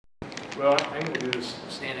Well, I'm going to do this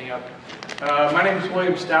standing up. My name is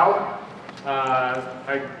William Stout.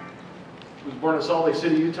 I was born in Salt Lake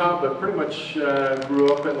City, Utah, but pretty much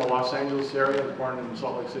grew up in the Los Angeles area. I was born in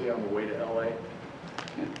Salt Lake City on the way to LA.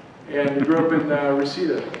 And grew up in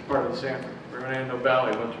Reseda, part of the San Fernando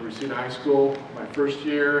Valley. Went to Reseda High School my first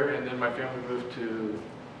year, and then my family moved to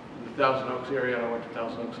the Thousand Oaks area, and I went to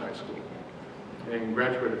Thousand Oaks High School. And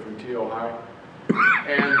graduated from T.O. High.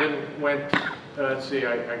 And then went, let's see,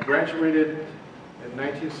 I graduated in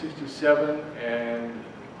 1967, and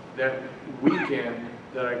that weekend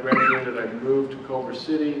that I graduated, I moved to Culver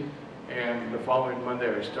City, and the following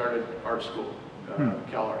Monday I started art school,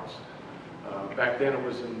 Cal Arts. Back then it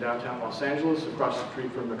was in downtown Los Angeles, across the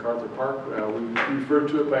street from MacArthur Park. We referred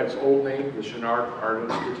to it by its old name, the Chenard Art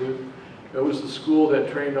Institute. It was the school that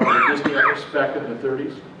trained all the Disney artists back in the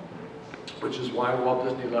 30s, which is why Walt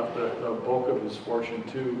Disney left the bulk of his fortune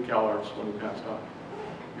to Cal Arts when he passed on.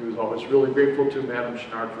 He was always really grateful to Madame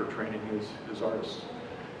Chenard for training his artists.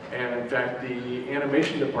 And in fact, the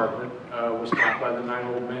animation department was taught by the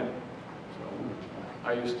 9 old men. So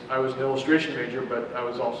I was an illustration major, but I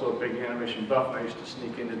was also a big animation buff. I used to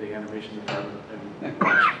sneak into the animation department and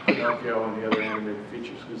watch Pinocchio and the other animated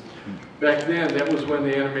features. Because back then, that was when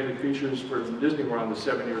the animated features for Disney were on the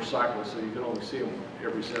 7-year cycle, so you could only see them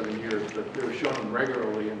every 7 years, but they were shown them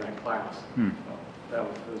regularly in that class. So that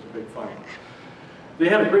was a big fun. They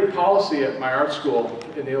had a great policy at my art school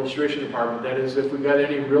in the illustration department. That is, if we got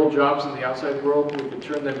any real jobs in the outside world, we could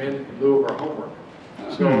turn them in lieu of our homework.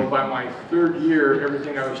 So by my 3rd year,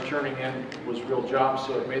 everything I was turning in was real jobs,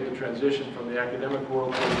 so it made the transition from the academic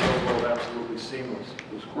world to the real world absolutely seamless.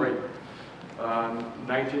 It was great.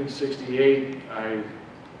 1968, I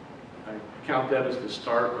count that as the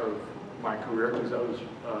start of my career, because that was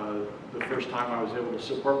the first time I was able to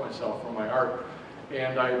support myself from my art.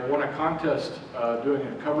 And I won a contest doing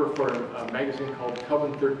a cover for a magazine called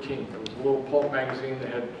Coven 13. It was a little pulp magazine that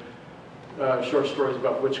had short stories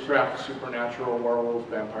about witchcraft, supernatural, werewolves,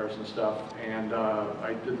 vampires, and stuff. And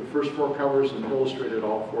I did the first 4 covers and illustrated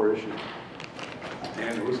all 4 issues.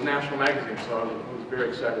 And it was a national magazine, so I was very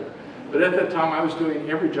excited. But at that time, I was doing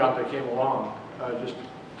every job that came along, just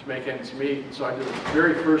to make ends meet. So I did the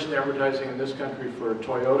very first advertising in this country for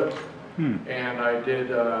Toyota. And I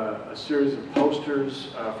did a series of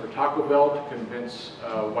posters for Taco Bell to convince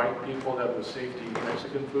white people that it was safe to eat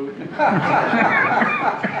Mexican food.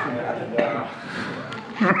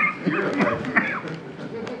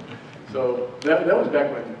 So that was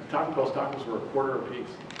back when Taco Bell's tacos were $1 a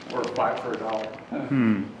piece, or 5 for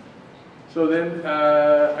 $1. So then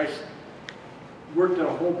I worked in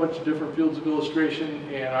a whole bunch of different fields of illustration,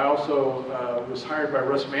 and I also was hired by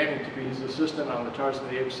Russ Manning to be his assistant on the Tarzan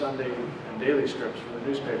the Apes Sunday and daily strips for the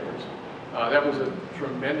newspapers. That was a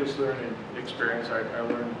tremendous learning experience. I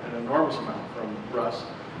learned an enormous amount from Russ.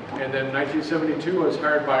 And then in 1972, I was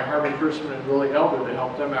hired by Harvey Kurtzman and Willie Elder to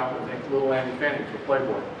help them out with Little Andy Fanning for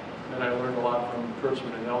Playboy. And I learned a lot from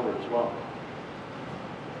Kurtzman and Elder as well.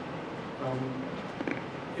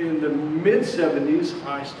 In the mid-70s,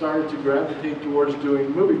 I started to gravitate towards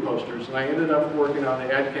doing movie posters, and I ended up working on the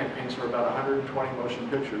ad campaigns for about 120 motion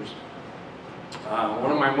pictures. One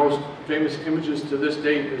of my most famous images to this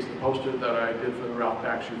date is the poster that I did for the Ralph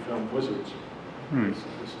Bakshi film Wizards. It's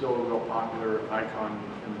still a real popular icon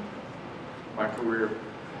in my career.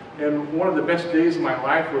 And one of the best days of my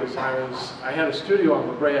life was I had a studio on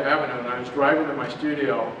La Brea Avenue, and I was driving to my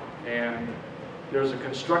studio, and there was a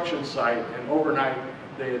construction site, and overnight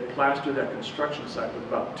they had plastered that construction site with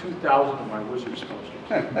about 2,000 of my Wizards posters.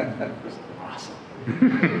 It was awesome.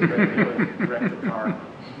 They wrecked the car.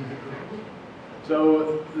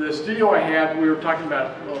 So the studio I had, we were talking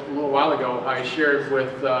about a little while ago, I shared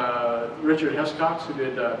with Richard Hescox, who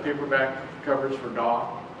did paperback covers for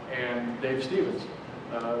Daw, and Dave Stevens.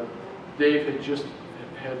 Dave had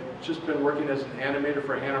just been working as an animator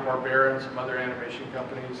for Hanna-Barbera and some other animation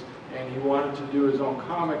companies, and he wanted to do his own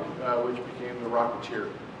comic, which became The Rocketeer.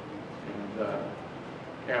 And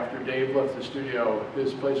after Dave left the studio,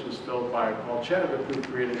 his place was filled by Paul Chadwick, who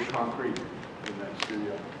created Concrete in that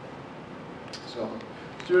studio. So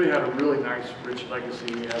the studio had a really nice, rich legacy.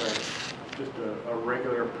 We had just a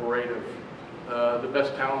regular parade of the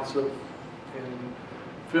best talents in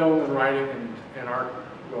film and writing and art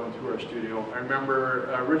going through our studio. I remember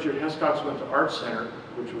Richard Hescox went to Art Center,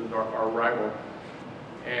 which was our rival,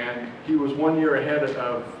 and he was 1 year ahead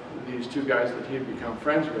of these 2 guys that he had become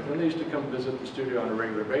friends with, and they used to come visit the studio on a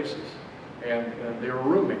regular basis. And they were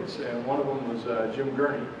roommates, and one of them was Jim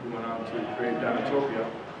Gurney, who went on to create Donatopia.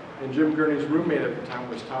 And Jim Gurney's roommate at the time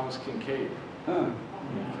was Thomas Kincaid.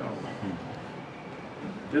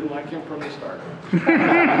 Didn't like him from the start. He was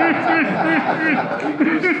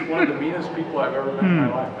one of the meanest people I've ever met in my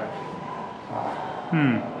life,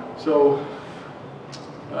 actually. So,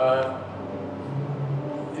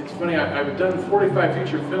 it's funny, I've done 45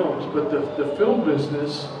 feature films, but the film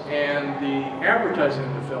business and the advertising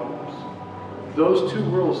of the films, those two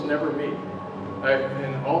worlds never meet.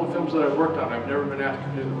 In all the films that I've worked on, I've never been asked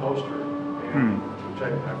to do the poster, which I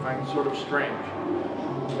find sort of strange.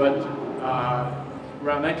 But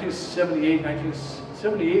around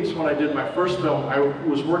 1978 is when I did my first film. I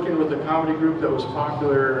was working with a comedy group that was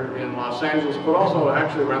popular in Los Angeles, but also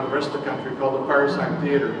actually around the rest of the country, called the Fireside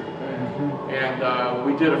Theater. And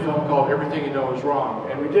we did a film called Everything You Know Is Wrong.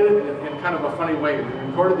 And we did it in kind of a funny way. We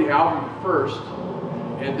recorded the album first,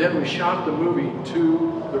 and then we shot the movie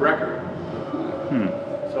to the record.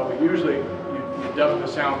 So usually you dub the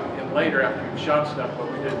sound in later after you've shot stuff,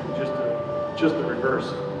 but we did just the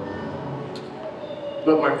reverse.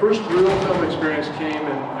 But my first real film experience came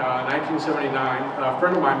in 1979. A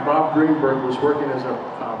friend of mine, Bob Greenberg, was working as a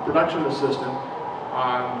production assistant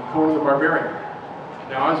on Conan the Barbarian.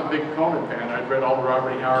 Now, I was a big Conan fan. I'd read all the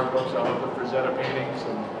Robert E. Howard books. I loved the Frazetta paintings.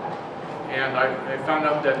 And I found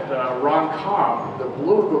out that Ron Cobb, the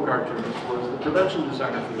political cartoonist, was the production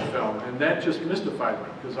designer for the film. And that just mystified me,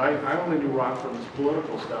 because I only knew Ron from his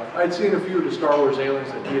political stuff. I'd seen a few of the Star Wars aliens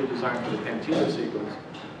that he had designed for the Cantina sequence.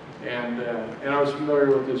 And I was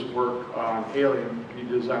familiar with his work on Alien. He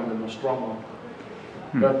designed the Nostromo.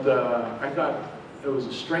 But I thought it was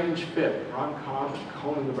a strange fit. Ron Cobb and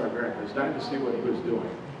Conan the Barbarian. I was dying to see what he was doing.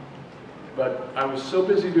 But I was so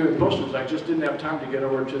busy doing posters, I just didn't have time to get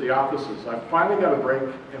over to the offices. I finally got a break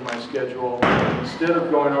in my schedule. Instead of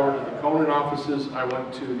going over to the Conan offices, I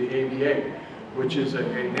went to the ABA, which is a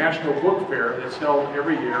national book fair that's held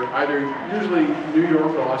every year, usually New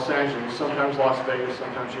York or Los Angeles, sometimes Las Vegas,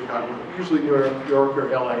 sometimes Chicago, but usually New York or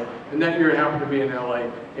LA. And that year it happened to be in LA.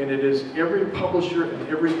 And it is every publisher and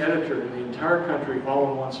every editor in the entire country all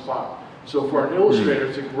in one spot. So for an illustrator,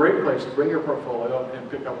 it's a great place to bring your portfolio and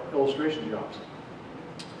pick up illustration jobs.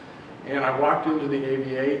 And I walked into the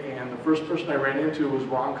ABA, and the first person I ran into was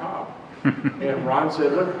Ron Cobb. And Ron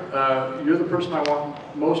said, look, you're the person I want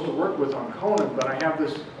most to work with on Conan, but I have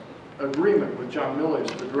this agreement with John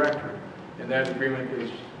Milius, the director. And that agreement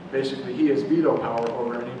is basically he has veto power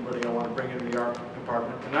over anybody I want to bring into the art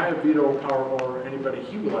department, and I have veto power over anybody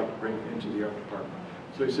he would like to bring into the art department.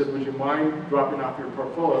 So he said, would you mind dropping off your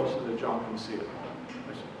portfolio so that John can see it?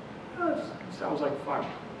 I said, oh, it sounds like fun.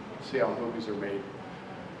 See how movies are made.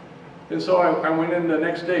 And so I went in the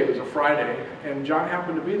next day, it was a Friday, and John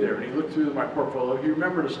happened to be there, and he looked through my portfolio. He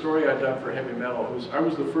remembered a story I'd done for Heavy Metal. I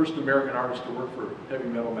was the first American artist to work for Heavy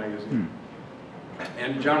Metal magazine.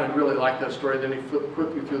 And John had really liked that story. Then he flipped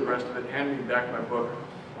quickly through the rest of it, handed me back my book.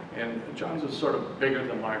 And John's a sort of bigger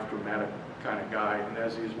than life, dramatic kind of guy. And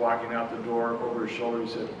as he was walking out the door, over his shoulder, he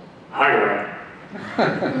said, "Hi, Ron."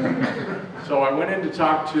 So I went in to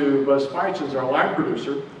talk to Buzz Feichens, our line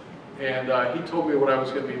producer, and he told me what I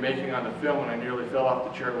was going to be making on the film, and I nearly fell off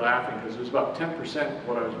the chair laughing, because it was about 10% of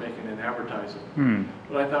what I was making in advertising.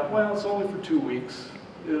 But I thought, well, it's only for 2 weeks.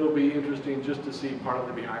 It'll be interesting just to see part of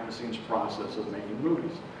the behind-the-scenes process of making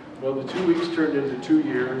movies. Well, the 2 weeks turned into 2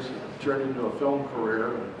 years, turned into a film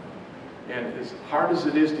career, and as hard as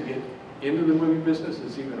it is to get into the movie business,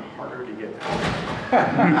 it's even harder to get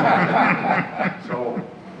out. So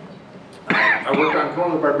I worked on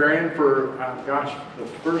Conan the Barbarian for, gosh, the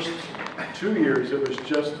first 2 years, it was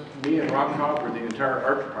just me and Ron Cobb, or the entire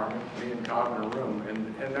art department, me and Cobb in a room.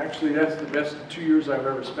 And actually, that's the best 2 years I've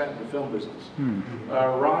ever spent in the film business.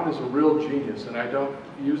 Ron is a real genius, and I don't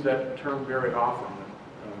use that term very often.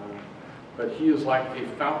 But he is like a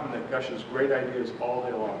fountain that gushes great ideas all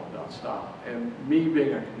day long without stop. And me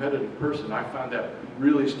being a competitive person, I found that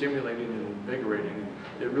really stimulating and invigorating. And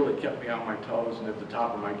it really kept me on my toes and at the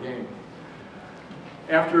top of my game.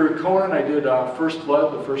 After Conan, I did First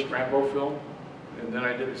Blood, the first Rambo film. And then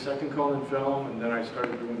I did a second Conan film, and then I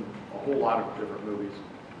started doing a whole lot of different movies.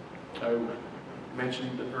 I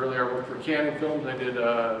mentioned earlier I worked for Canon Films. I did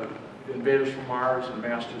Invaders from Mars and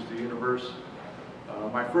Masters of the Universe.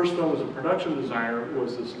 My first film as a production designer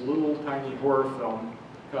was this little tiny horror film,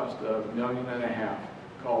 cost $1.5 million,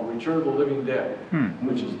 called Return of the Living Dead,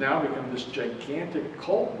 which has now become this gigantic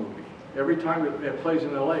cult movie. Every time it plays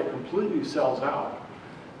in LA, it completely sells out.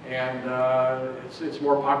 And it's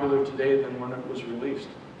more popular today than when it was released.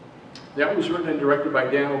 That was written and directed by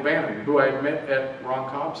Dan O'Bannon, who I had met at Ron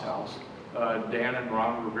Cobb's house. Dan and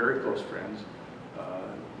Ron were very close friends.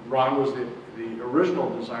 Ron was the original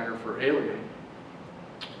designer for Alien,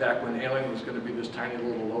 back when Alien was going to be this tiny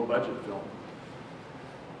little low-budget film.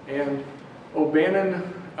 And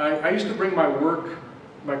O'Bannon I used to bring my work,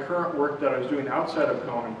 my current work that I was doing outside of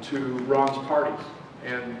Conan, to Ron's parties.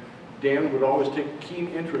 And Dan would always take keen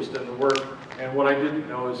interest in the work. And what I didn't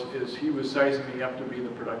know is he was sizing me up to be the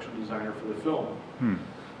production designer for the film.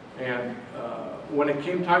 And when it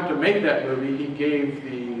came time to make that movie, he gave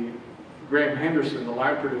Graham Henderson, the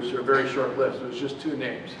line producer, a very short list. It was just 2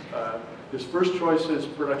 names. His first choice as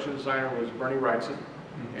production designer was Bernie Wrightson,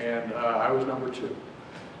 and I was number 2.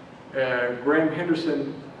 Graham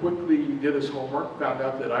Henderson quickly did his homework, found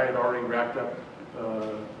out that I had already racked up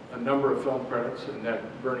a number of film credits and that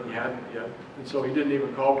Bernie hadn't yet. And so he didn't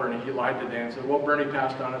even call Bernie. He lied to Dan and said, well, Bernie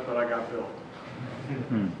passed on it, but I got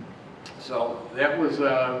billed. So that was,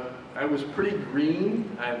 I was pretty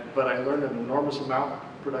green, but I learned an enormous amount of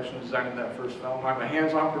production design in that first film. I'm a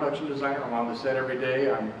hands-on production designer. I'm on the set every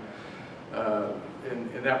day. I'm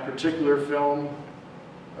in that particular film,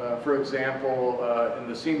 for example, in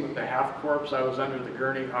the scene with the half corpse, I was under the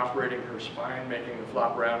gurney operating her spine, making it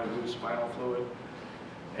flop around and lose spinal fluid.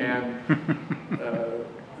 And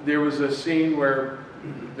there was a scene where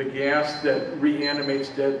the gas that reanimates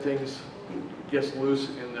dead things gets loose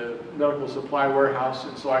in the medical supply warehouse,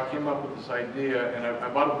 and so I came up with this idea, and I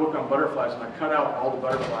bought a book on butterflies, and I cut out all the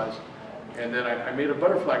butterflies, and then I made a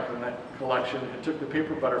butterfly collection and took the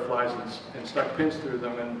paper butterflies and stuck pins through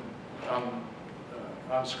them, and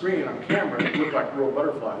on screen, on camera, it looked like real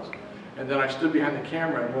butterflies. And then I stood behind the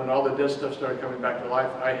camera, and when all the dead stuff started coming back to life,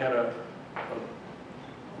 I had a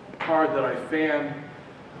card that I fanned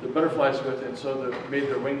the butterflies with, and so that made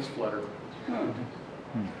their wings flutter.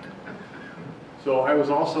 So I was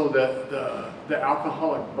also the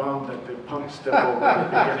alcoholic bum that the punks stepped over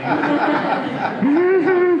at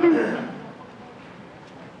the beginning.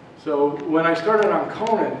 So when I started on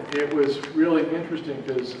Conan, it was really interesting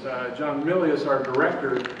because John Milius, our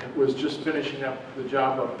director, was just finishing up the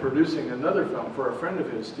job of producing another film for a friend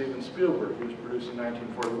of his, Steven Spielberg, who was producing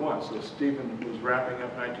 1941. So Steven was wrapping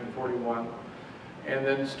up 1941 and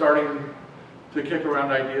then starting to kick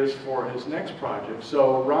around ideas for his next project.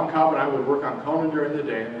 So Ron Cobb and I would work on Conan during the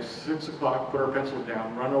day, and at 6 o'clock, put our pencil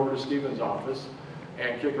down, run over to Steven's office,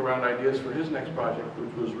 and kick around ideas for his next project,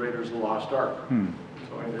 which was Raiders of the Lost Ark.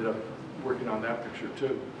 So I ended up working on that picture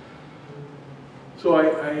too. So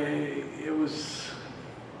it was,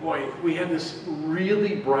 boy, we had this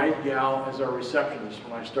really bright gal as our receptionist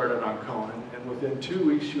when I started on Conan, and within 2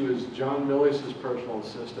 weeks she was John Milius' personal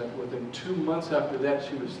assistant. Within 2 months after that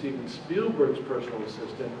she was Steven Spielberg's personal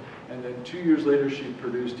assistant, and then 2 years later she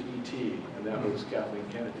produced E.T., and that was Kathleen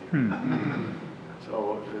Kennedy.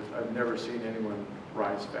 So I've never seen anyone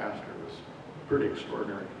rise faster. It was pretty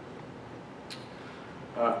extraordinary.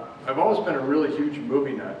 I've always been a really huge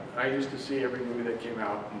movie nut. I used to see every movie that came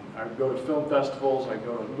out. And I would go to film festivals, I'd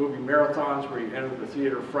go to movie marathons where you enter the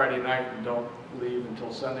theater Friday night and don't leave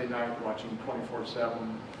until Sunday night watching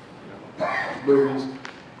 24/7 movies.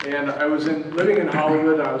 And I was living in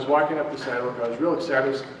Hollywood, I was walking up the sidewalk, I was real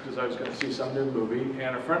excited because I was going to see some new movie,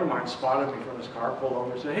 and a friend of mine spotted me from his car, pulled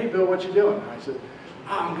over and said, "Hey Bill, what you doing?" And I said,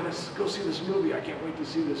 "I'm going to go see this movie. I can't wait to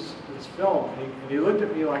see this film." And he looked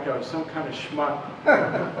at me like I was some kind of schmuck.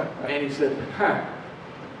 And he said,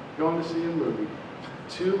 "Going to see a movie,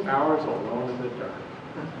 2 hours alone in the dark.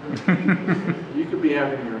 You could be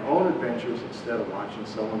having your own adventures instead of watching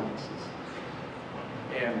someone else's."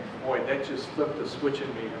 And boy, that just flipped a switch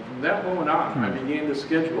in me. And from that moment on, I began to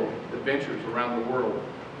schedule adventures around the world.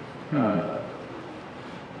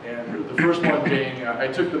 And the first one being, I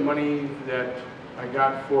took the money that I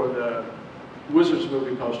got for the Wizards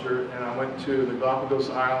movie poster, and I went to the Galapagos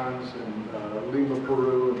Islands and Lima,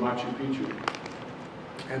 Peru, and Machu Picchu.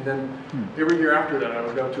 And then every year after that, I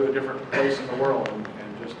would go to a different place in the world and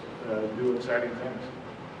just do exciting things.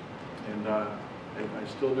 And I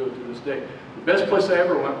still do it to this day. The best place I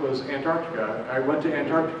ever went was Antarctica. I went to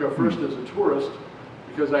Antarctica first as a tourist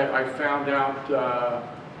because I found out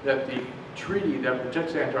that the treaty that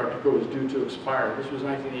protects Antarctica was due to expire. This was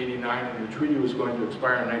 1989, and the treaty was going to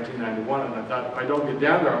expire in 1991, and I thought if I don't get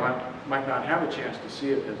down there, I might not have a chance to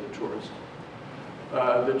see it as a tourist.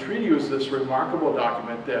 The treaty was this remarkable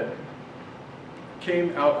document that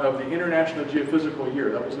came out of the International Geophysical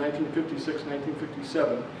Year. That was 1956,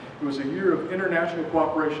 1957. It was a year of international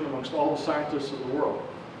cooperation amongst all the scientists of the world.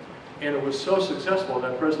 And it was so successful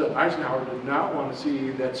that President Eisenhower did not want to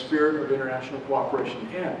see that spirit of international cooperation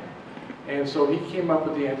end. And so he came up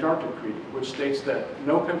with the Antarctic Treaty, which states that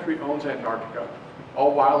no country owns Antarctica.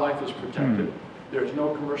 All wildlife is protected. There's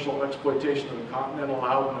no commercial exploitation of the continent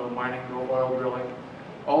allowed, no mining, no oil drilling.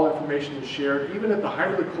 All information is shared. Even at the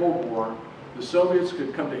height of the Cold War, the Soviets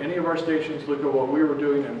could come to any of our stations, look at what we were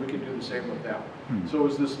doing, and we could do the same with them. So it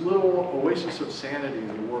was this little oasis of sanity in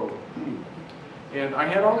the world. And I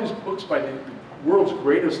had all these books by the world's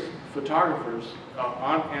greatest photographers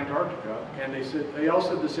on Antarctica, and they all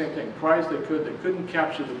said the same thing. Try as they couldn't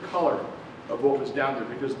capture the color of what was down there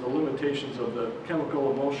because of the limitations of the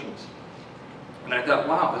chemical emulsions. And I thought,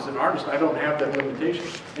 wow, as an artist, I don't have that limitation.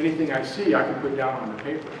 Anything I see, I can put down on the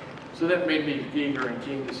paper. So that made me eager and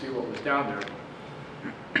keen to see what was down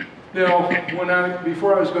there. Now,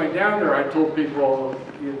 before I was going down there, I told people,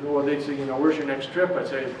 they'd say, where's your next trip? I'd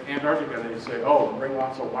say, Antarctica. They'd say, oh, bring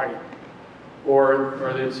lots of light.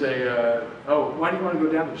 Or they'd say, oh, why do you want to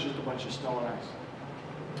go down there? It's just a bunch of snow and ice.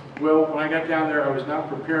 Well, when I got down there, I was not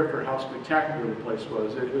prepared for how spectacular the place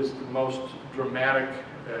was. It was the most dramatic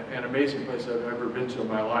and amazing place I've ever been to in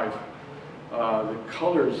my life. The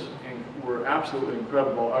colors were absolutely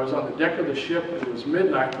incredible. I was on the deck of the ship. It was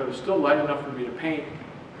midnight, but it was still light enough for me to paint.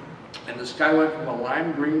 And the sky went from a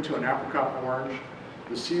lime green to an apricot orange.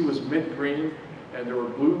 The sea was mint green, and there were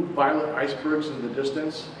blue-violet icebergs in the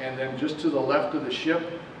distance. And then just to the left of the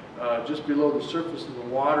ship, just below the surface of the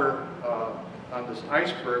water, on this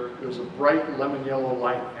iceberg, there was a bright lemon yellow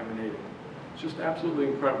light emanating. It's just absolutely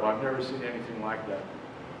incredible. I've never seen anything like that.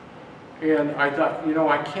 And I thought,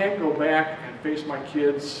 I can't go back and face my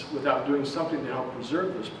kids without doing something to help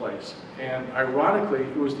preserve this place. And ironically,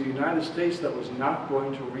 it was the United States that was not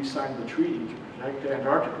going to re-sign the treaty to protect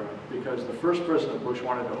Antarctica because the first President Bush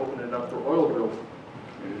wanted to open it up for oil drilling.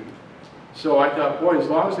 So I thought, boy, as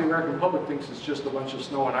long as the American public thinks it's just a bunch of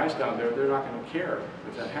snow and ice down there, they're not going to care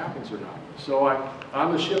if that happens or not. So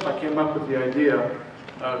on the ship, I came up with the idea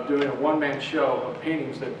of doing a one-man show of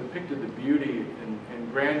paintings that depicted the beauty and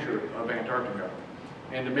grandeur of Antarctica.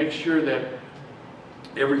 And to make sure that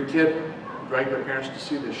every kid dragged their parents to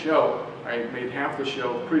see the show, I made half the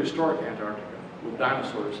show prehistoric Antarctica with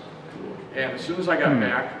dinosaurs. And as soon as I got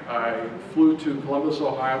back, I flew to Columbus,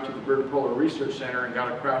 Ohio to the Bird Polar Research Center and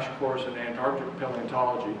got a crash course in Antarctic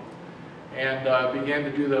paleontology and began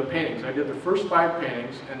to do the paintings. I did the first 5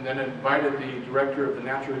 paintings and then invited the director of the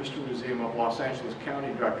Natural History Museum of Los Angeles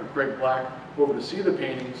County, Dr. Craig Black, over to see the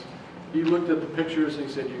paintings. He looked at the pictures and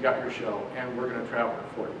he said, you got your show and we're going to travel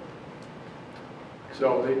it for you.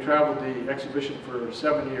 So they traveled the exhibition for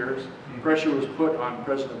 7 years. Pressure was put on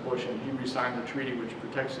President Bush and he re-signed the treaty which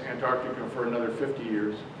protects Antarctica for another 50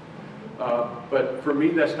 years. But for me,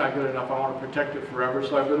 that's not good enough. I want to protect it forever.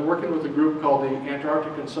 So I've been working with a group called the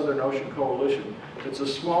Antarctic and Southern Ocean Coalition. It's a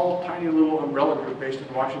small, tiny little umbrella group based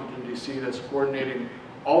in Washington, D.C. that's coordinating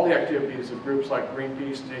all the activities of groups like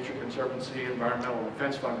Greenpeace, Nature Conservancy, Environmental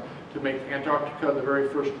Defense Fund to make Antarctica the very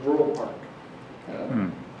first world park.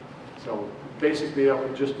 So basically that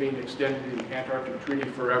would just mean extending the Antarctic Treaty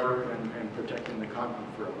forever and protecting the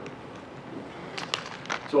continent forever.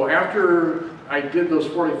 So after I did those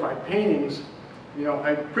 45 paintings,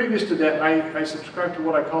 previous to that, I subscribed to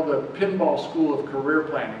what I call the pinball school of career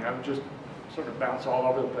planning. I would just sort of bounce all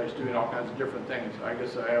over the place doing all kinds of different things. I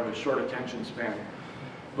guess I have a short attention span.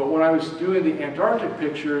 But when I was doing the Antarctic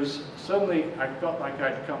pictures, suddenly I felt like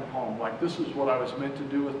I'd come home. Like this is what I was meant to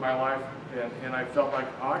do with my life. And I felt like,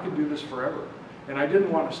 oh, I could do this forever. And I didn't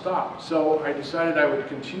want to stop. So I decided I would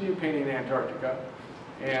continue painting Antarctica.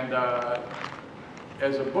 And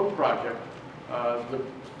as a book project,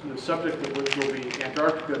 the subject of which will be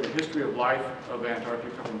Antarctica, the history of life of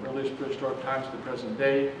Antarctica from earliest prehistoric times to the present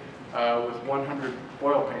day, with 100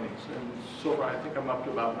 oil paintings. And so far, I think I'm up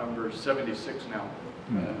to about number 76 now.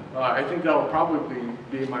 I think that'll probably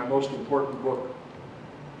be my most important book.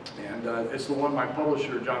 And it's the one my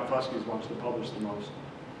publisher, John Fuskes, wants to publish the most.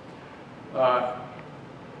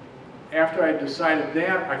 After I decided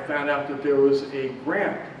that, I found out that there was a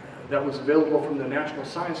grant that was available from the National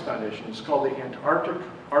Science Foundation. It's called the Antarctic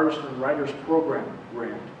Artists and Writers Program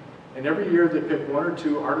Grant. And every year they pick 1 or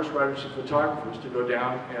 2 artists, writers, and photographers to go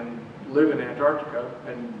down and live in Antarctica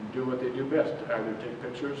and do what they do best, either take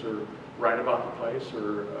pictures or write about the place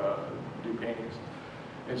or do paintings.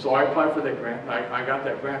 And so I applied for that grant, and I got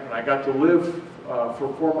that grant, and I got to live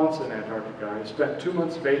for 4 months in Antarctica. I spent 2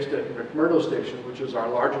 months based at McMurdo Station, which is our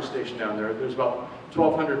largest station down there. There's about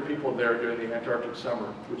 1,200 people there during the Antarctic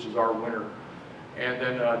summer, which is our winter. And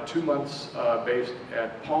then 2 months based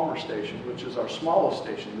at Palmer Station, which is our smallest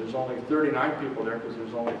station. There's only 39 people there because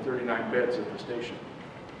there's only 39 beds at the station.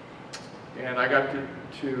 And I got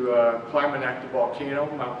to climb an active volcano,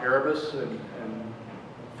 Mount Erebus, and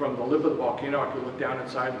from the lip of the volcano I could look down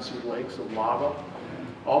inside and see lakes of lava.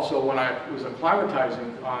 Also, when I was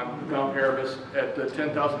acclimatizing on Mount Erebus at the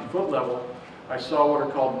 10,000 foot level, I saw what are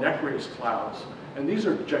called neck race clouds. And these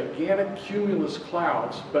are gigantic cumulus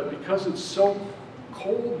clouds, but because it's so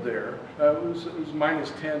cold there, it was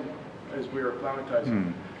 -10 as we were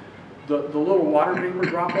acclimatizing. The little water vapor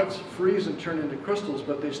droplets freeze and turn into crystals,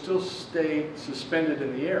 but they still stay suspended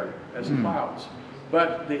in the air as clouds.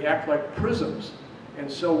 But they act like prisms. And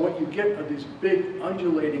so what you get are these big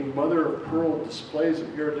undulating mother of pearl displays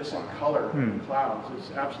of iridescent color clouds.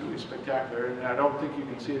 It's absolutely spectacular, and I don't think you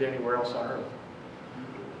can see it anywhere else on Earth.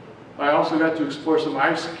 I also got to explore some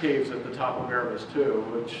ice caves at the top of Erebus too,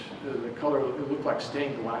 which the color, it looked like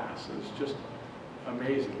stained glass. It was just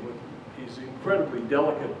amazing with these incredibly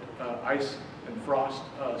delicate ice and frost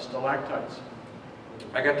stalactites.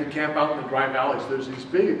 I got to camp out in the dry valleys. There's these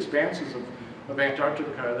big expanses of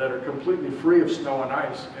Antarctica that are completely free of snow and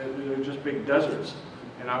ice, and they're just big deserts.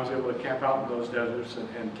 And I was able to camp out in those deserts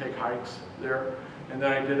and take hikes there. And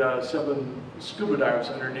then I did 7 scuba dives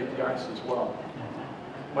underneath the ice as well.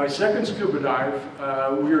 My second scuba dive,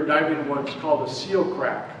 we were diving in what's called a seal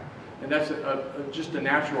crack. And that's just a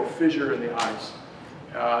natural fissure in the ice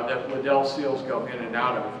that Liddell seals go in and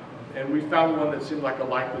out of. And we found one that seemed like a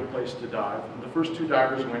likely place to dive. And the first 2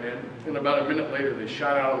 divers went in, and about a minute later they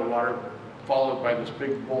shot out of the water, followed by this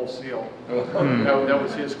big bull seal. That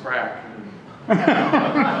was his crack.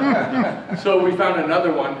 So we found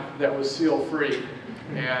another one that was seal-free,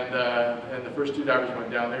 and the first 2 divers went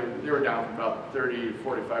down. They were down for about 30,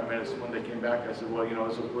 45 minutes. When they came back, I said, well, you know,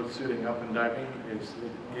 is it worth suiting up and diving?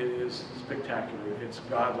 It is spectacular. It's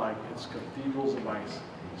godlike. It's cathedrals of ice.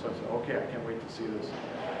 So I said, okay, I can't wait to see this.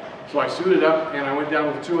 So I suited up, and I went down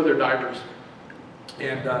with 2 other divers.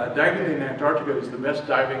 And diving in Antarctica is the best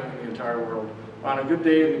diving in the entire world. On a good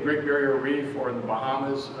day in the Great Barrier Reef or in the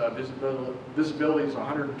Bahamas, visibility is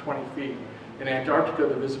 120 feet. In Antarctica,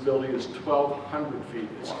 the visibility is 1,200 feet.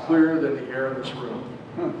 It's clearer than the air in this room.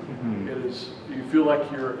 It is, you feel like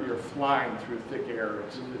you're flying through thick air.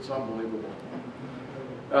 It's unbelievable.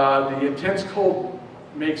 The intense cold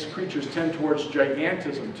makes creatures tend towards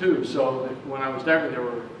gigantism too. So when I was diving,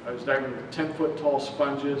 I was diving with 10-foot tall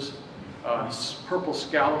sponges, purple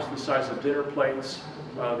scallops the size of dinner plates,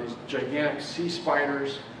 these gigantic sea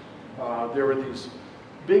spiders. There were these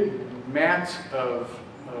big mats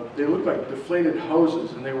they looked like deflated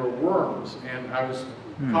hoses, and they were worms. And I was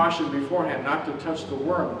cautioned beforehand not to touch the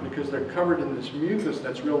worm because they're covered in this mucus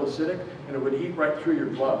that's real acidic, and it would eat right through your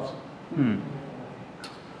gloves.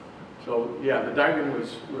 So yeah, the diving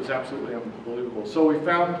was absolutely unbelievable. So we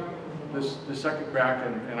found the second crack,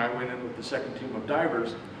 and I went in with the second team of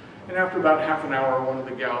divers. And after about half an hour, one of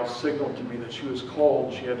the gals signaled to me that she was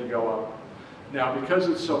cold, she had to go up. Now, because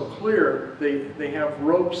it's so clear, they have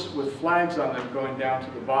ropes with flags on them going down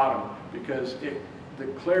to the bottom, because the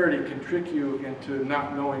clarity can trick you into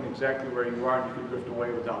not knowing exactly where you are, and you can drift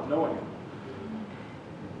away without knowing it.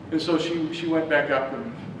 And so she went back up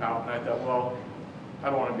and out, and I thought, well, I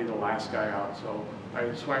don't want to be the last guy out, so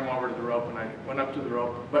I swam over to the rope, and I went up to the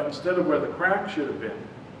rope, but instead of where the crack should have been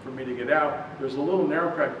for me to get out, there's a little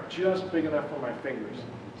narrow crack just big enough for my fingers.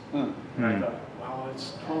 And I thought, wow,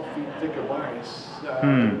 it's 12 feet thick of ice.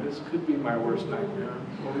 This could be my worst nightmare.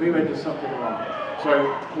 Well, maybe I did something wrong. So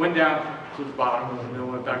I went down to the bottom and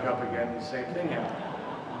then went back up again, and the same thing happened.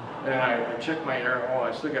 And I checked my air. Oh,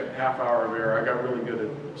 I still got a half hour of air. I got really good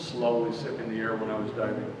at slowly sipping the air when I was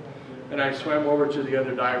diving. And I swam over to the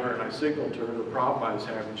other diver and I signaled to her the problem I was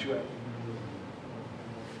having. She went.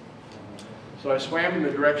 So I swam in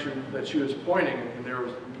the direction that she was pointing, and there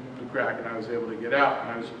was the crack, and I was able to get out,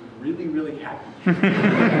 and I was really, really happy.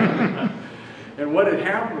 And what had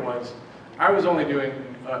happened was, I was only doing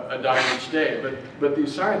a dive each day, but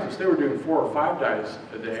these scientists, they were doing 4 or 5 dives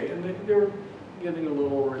a day, and they were getting a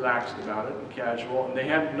little relaxed about it and casual, and they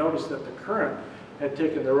hadn't noticed that the current had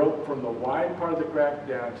taken the rope from the wide part of the crack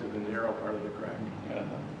down to the narrow part of the crack.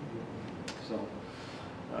 So,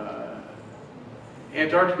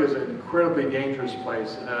 Antarctica is an incredibly dangerous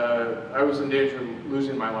place. I was in danger of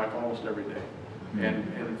losing my life almost every day. And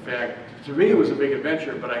in fact, to me it was a big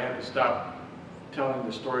adventure, but I had to stop telling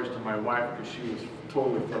the stories to my wife because she was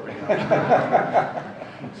totally flipping out.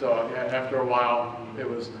 So after a while, it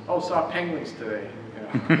was, oh, saw penguins today.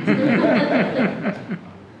 Yeah.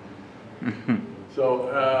 So,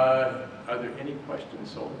 are there any questions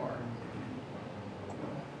so far?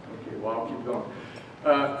 Okay, well, I'll keep going.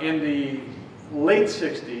 In the late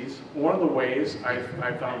 60s, one of the ways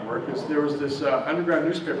I found work is there was this underground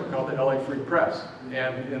newspaper called the LA Free Press.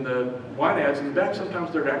 And in the wine ads in the back,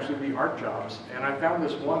 sometimes there'd actually be art jobs. And I found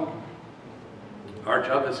this one art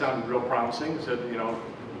job that sounded real promising. It said, you know,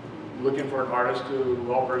 looking for an artist who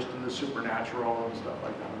well versed in the supernatural and stuff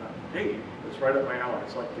like that. hey, it's right up my alley.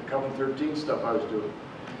 It's like the Coven 13 stuff I was doing.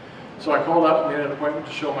 So I called up and made an appointment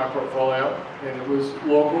to show my portfolio, and it was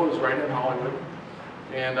local, it was right in Hollywood.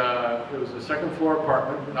 And it was a second floor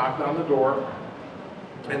apartment, knocked on the door,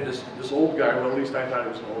 and this old guy, well at least I thought he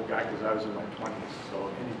was an old guy because I was in my 20s, so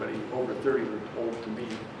anybody over 30 looked old to me.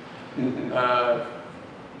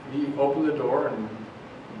 He opened the door and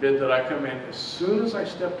bid that I come in. As soon as I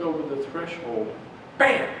stepped over the threshold,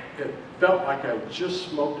 bam! It felt like I just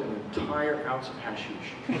smoked an entire ounce of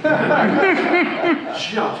hashish.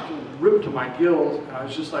 Just ripped to my gills, and I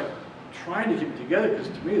was just like trying to keep it together because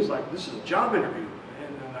to me it's like, this is a job interview.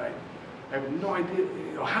 And I have no idea,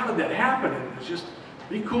 you know, how did that happen? And it's just,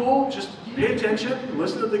 be cool, just pay attention,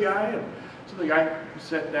 listen to the guy. And so the guy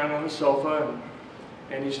sat down on the sofa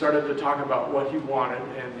and he started to talk about what he wanted,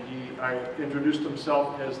 and I introduced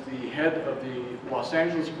himself as the head of the Los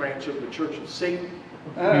Angeles branch of the Church of Satan.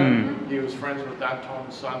 He was friends with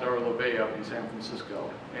Anton Sandor Lobey up in San Francisco,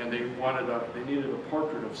 and they needed a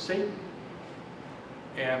portrait of Satan.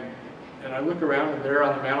 And I look around, and there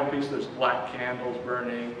on the mantelpiece there's black candles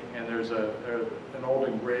burning, and there's an old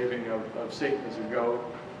engraving of Satan as a goat.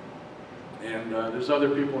 And there's other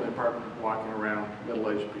people in the apartment walking around,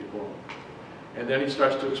 middle-aged people. And then he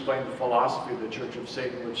starts to explain the philosophy of the Church of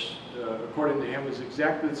Satan, which, according to him, is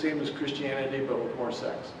exactly the same as Christianity, but with more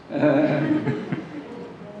sex.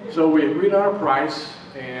 So we agreed on a price,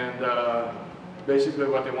 and basically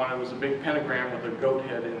what they wanted was a big pentagram with a goat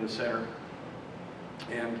head in the center.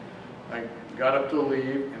 And I got up to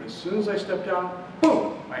leave, and as soon as I stepped out,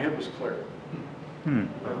 boom, my head was clear.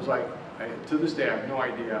 I was like, to this day, I have no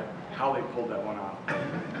idea how they pulled that one out.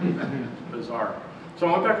 Bizarre. So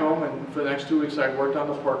I went back home, and for the next 2 weeks, I worked on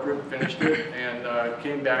the portrait, finished it, and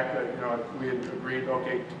came back. You know, we had agreed,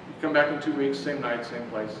 okay, you come back in 2 weeks, same night, same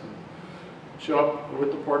place. And show up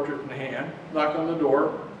with the portrait in hand, knock on the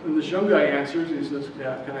door, and this young guy answers. He says,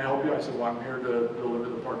 "Yeah, can I help you?" I said, "Well, I'm here to deliver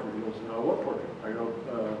the portrait." He goes, "What portrait?" I go,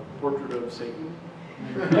 "Portrait of Satan."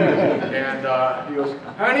 And he goes,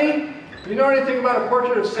 "Honey, do you know anything about a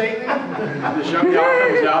portrait of Satan?" This young gal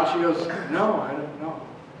comes out. She goes, "No, I don't know."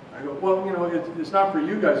 I go, "Well, you know, it's not for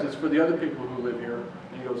you guys. It's for the other people who live here."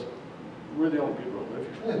 And he goes, "We're the only people who live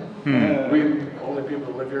here. We're the only people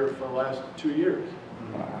who live here for the last 2 years."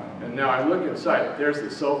 And now I look inside. There's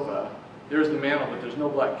the sofa. There's the mantle, but there's no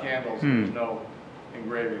black candles. There's no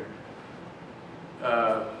engraving.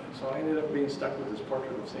 So I ended up being stuck with this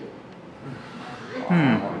portrait of Satan.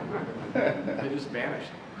 They just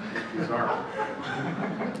vanished. It's bizarre.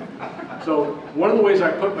 So one of the ways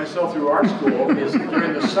I put myself through art school is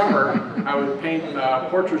during the summer, I would paint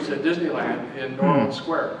portraits at Disneyland in Norland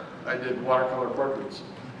Square. I did watercolor portraits.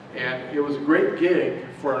 And it was a great gig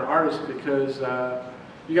for an artist because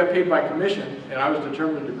you got paid by commission, and I was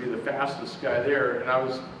determined to be the fastest guy there, and I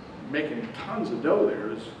was making tons of dough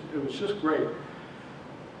there. It was just great.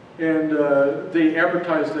 And they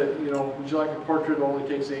advertised that, you know, would you like a portrait? It only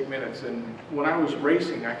takes 8 minutes. And when I was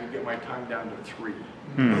racing, I could get my time down to 3.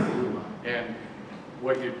 And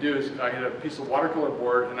what you'd do is I had a piece of watercolor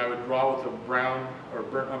board, and I would draw with a brown or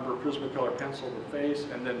burnt umber Prismacolor pencil the face,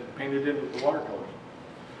 and then paint it in with the watercolors.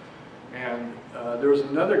 And there was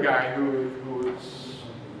another guy who was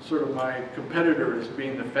sort of my competitor as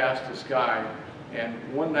being the fastest guy. And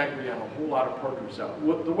one night we had a whole lot of portraits out.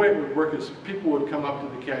 The way it would work is people would come up to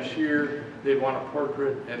the cashier, they'd want a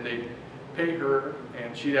portrait, and they'd pay her,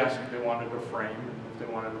 and she'd ask if they wanted a frame. And if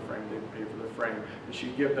they wanted a frame, they'd pay for the frame. And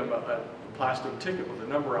she'd give them a plastic ticket with a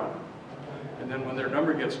number on it. And then when their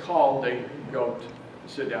number gets called, they go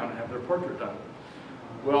to sit down and have their portrait done.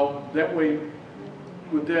 Well, that way,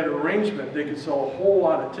 with that arrangement, they could sell a whole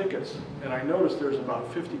lot of tickets. And I noticed there's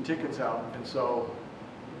about 50 tickets out. And so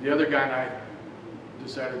the other guy and I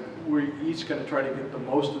decided we're each going to try to get the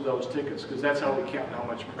most of those tickets, because that's how we count how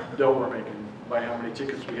much dough we're making, by how many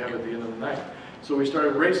tickets we have at the end of the night. So we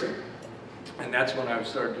started racing, and that's when I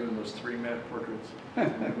started doing those 3-minute portraits.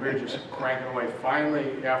 And we were just cranking away.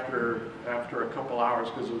 Finally, after a couple hours,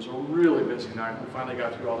 because it was a really busy night, we finally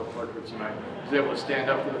got through all the portraits, and I was able to stand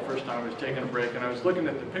up for the first time. I was taking a break, and I was looking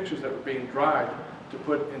at the pictures that were being dried to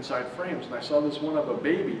put inside frames, and I saw this one of a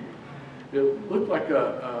baby. It looked like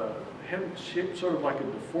a head shaped sort of like a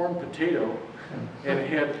deformed potato, and it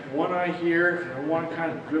had one eye here and one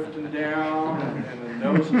kind of drifting down, and the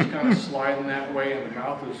nose is kind of sliding that way, and the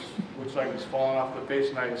mouth looks like it's falling off the face,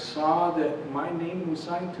 and I saw that my name was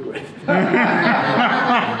signed to it. I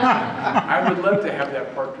would love to have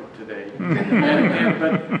that portrait today,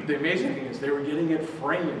 but the amazing thing is they were getting it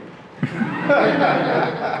framed.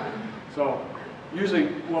 So usually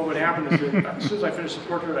what would happen is that as soon as I finished the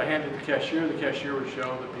portrait, I handed it to the cashier. The cashier would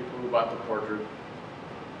show the people who bought the portrait.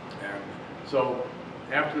 So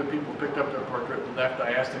after the people picked up their portrait and left,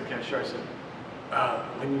 I asked the cashier, I said,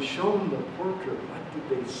 when you showed them the portrait, what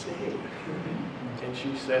did they say? And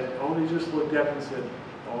she said, oh, they just looked at it and said,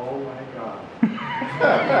 oh my God.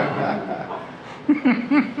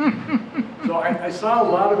 So I saw a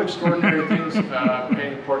lot of extraordinary things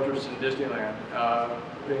painting portraits in Disneyland,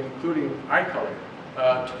 including eye color.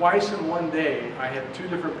 Twice in one day, I had two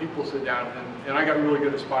different people sit down, and I got really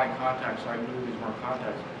good at spotting contacts, so I knew these weren't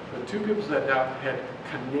contacts. But two people sat down had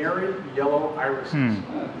canary yellow irises.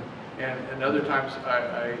 And other times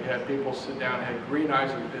I had people sit down and had green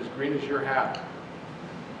eyes as green as your hat.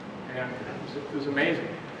 And it was amazing.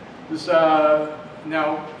 This,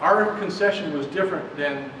 now, our concession was different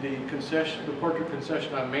than the portrait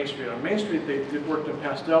concession on Main Street. On Main Street, they worked in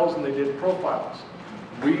pastels and they did profiles.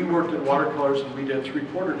 We worked in watercolors and we did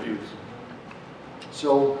three-quarter views.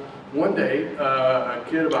 So one day, a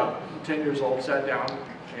kid about 10 years old sat down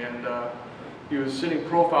and he was sitting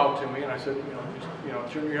profile to me, and I said,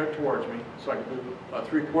 turn your head towards me so I could do a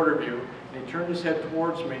three-quarter view. And he turned his head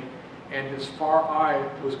towards me, and his far eye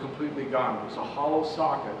was completely gone. It was a hollow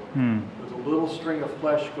socket with a little string of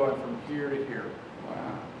flesh going from here to here.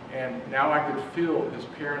 Wow. And now I could feel his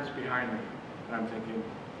parents behind me. And I'm thinking,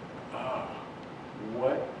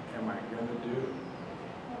 what am I going to do?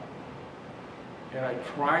 And I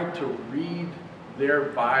tried to read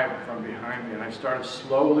their vibe from behind me, and I started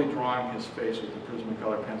slowly drawing his face with the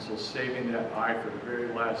Prismacolor pencil, saving that eye for the very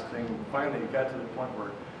last thing. And finally, it got to the point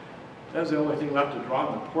where that was the only thing left to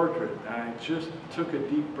draw in the portrait. And I just took a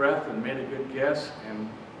deep breath and made a good guess and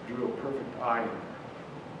drew a perfect eye in there.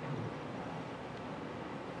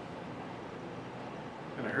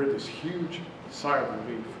 And I heard this huge sigh of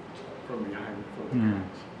relief from behind me from the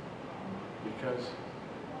parents, because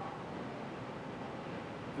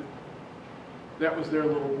that was their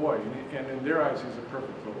little boy, and in their eyes, he's a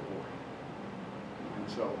perfect little boy. And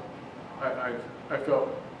so I felt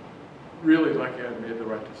really like I had made the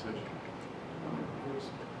right decision. It was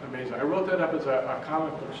amazing. I wrote that up as a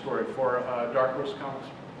comic book story for a Dark Horse Comics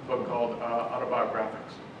book called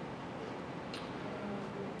Autobiographics.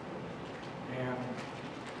 And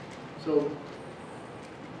so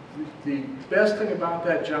the best thing about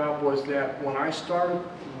that job was that when I started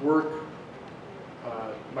work,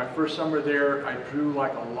 my first summer there, I drew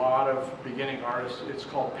like a lot of beginning artists. It's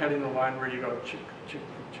called petting the line, where you go chick, chick,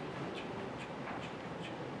 chick, chick,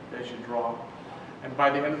 chick, as you draw. And by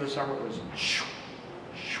the end of the summer, it was shoo,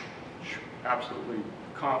 shoo, shoo, absolutely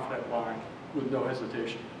confident line with no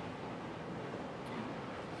hesitation.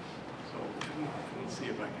 So let's see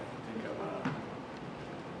if I can think of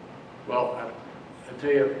well, I'll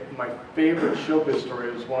tell you, my favorite showbiz story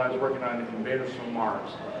was when I was working on Invaders from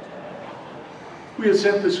Mars. We had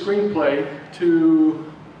sent the screenplay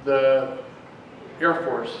to the Air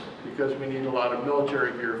Force because we need a lot of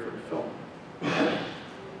military gear for the film.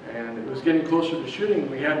 And it was getting closer to shooting,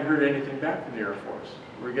 and we hadn't heard anything back from the Air Force.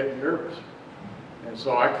 We were getting nervous. And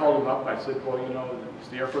so I called them up. I said, well, is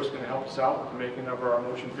the Air Force going to help us out with the making of our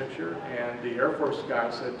motion picture? And the Air Force guy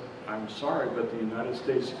said, I'm sorry, but the United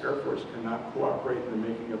States Air Force cannot cooperate in the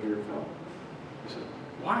making of your film. I said,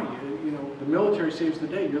 why? The military saves the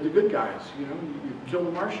day. You're the good guys. You kill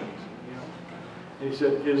the Martians. And he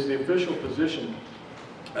said, it is the official position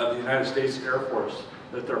of the United States Air Force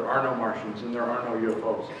that there are no Martians and there are no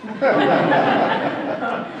UFOs.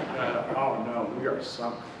 Oh no, we are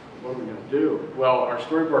sunk. What are we going to do? Well, our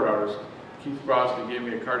storyboard artist, Keith Brosby, gave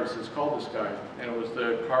me a card that says, call this guy. And it was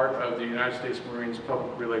the card of the United States Marines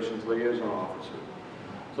Public Relations Liaison Officer.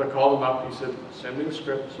 So I called him up. He said, send me the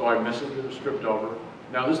script. So I messaged the script over.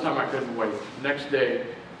 Now this time I couldn't wait. The next day,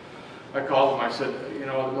 I called him. I said,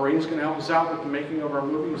 the Marines going to help us out with the making of our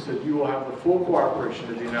movie? He said, you will have the full cooperation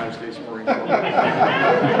of the United States Marine Corps.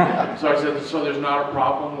 So I said, so there's not a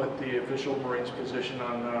problem with the official Marines position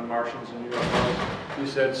on Martians and UFOs? He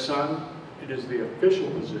said, son, it is the official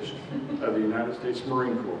position of the United States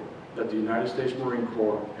Marine Corps that the United States Marine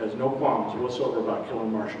Corps has no qualms whatsoever about killing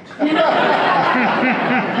Martians. So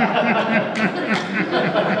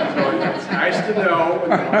it's nice to know when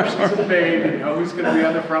the Martians invade, you know who's going to be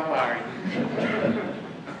on the front line.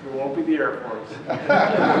 It won't be the Air Force.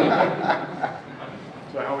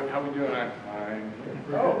 So how we doing? I'm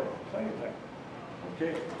here. Oh, plenty of time.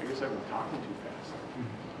 Okay, I guess I've been talking too fast.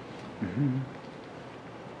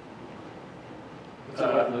 What's it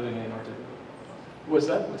like living in Antarctica? What's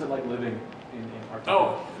that? What's it like living in Antarctica?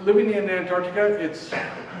 Oh, living in Antarctica, it's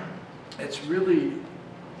really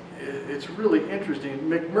interesting.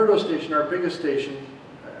 McMurdo Station, our biggest station,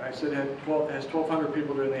 I said has 1,200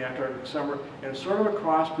 people during the Antarctic summer, and it's sort of a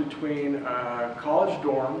cross between college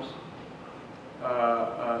dorms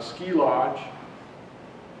a ski lodge,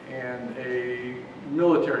 and a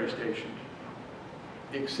military station.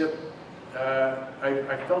 Except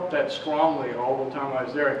I felt that strongly all the time I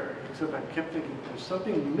was there, except I kept thinking, there's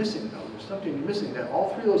something missing though. There's something missing that all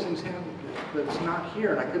three of those things have that's not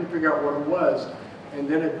here, and I couldn't figure out what it was. And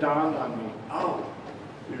then it dawned on me, oh,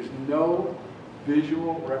 there's no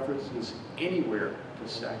visual references anywhere to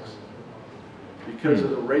sex. Because of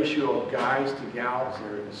the ratio of guys to gals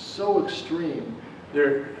there is so extreme.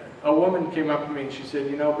 A woman came up to me and she said,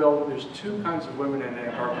 you know, Bill, there's two kinds of women in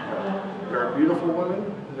Antarctica. There are beautiful women,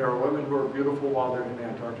 and there are women who are beautiful while they're in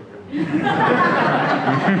Antarctica.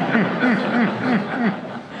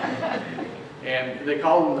 And they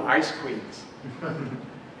call them the ice queens.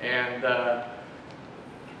 And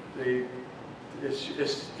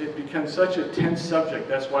it becomes such a tense subject.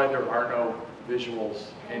 That's why there are no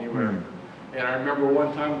visuals anywhere. And I remember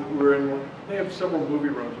one time we were in, they have several movie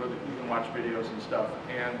rooms where you can watch videos and stuff.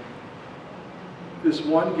 And this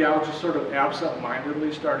one gal just sort of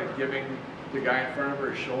absent-mindedly started giving the guy in front of her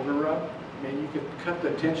a shoulder rub. Man, you could cut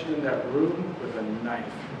the tension in that room with a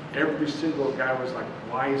knife. Every single guy was like,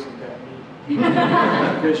 why isn't that me?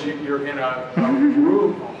 Because you're in a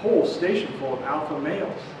room, a whole station full of alpha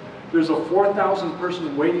males. There's a 4,000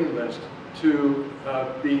 person waiting list to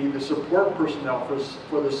be the support personnel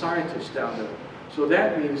for the scientists down there. So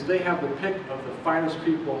that means they have the pick of the finest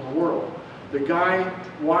people in the world. The guy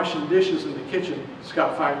washing dishes in the kitchen has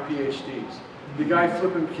got 5 PhDs. The guy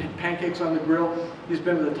flipping pancakes on the grill, he's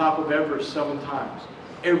been to the top of Everest 7 times.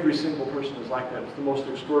 Every single person is like that. It's the most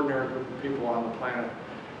extraordinary group of people on the planet.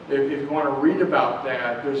 If you want to read about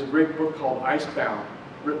that, there's a great book called Icebound,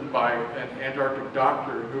 written by an Antarctic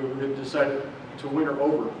doctor who had decided to winter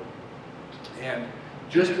over. And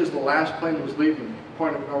just as the last plane was leaving,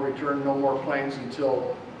 point of no return, no more planes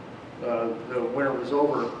until the winter was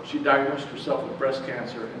over, she diagnosed herself with breast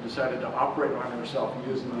cancer and decided to operate on herself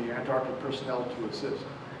using the Antarctic personnel to assist.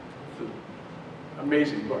 It's an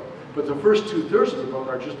amazing book. But the first 2/3 of the book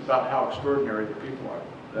are just about how extraordinary the people are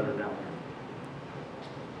that are down there.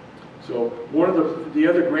 So one of the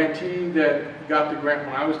other grantee that got the grant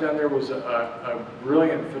when I was down there was a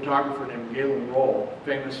brilliant photographer named Galen Roll,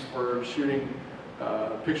 famous for shooting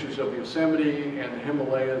pictures of Yosemite and the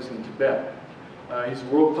Himalayas and Tibet. He's a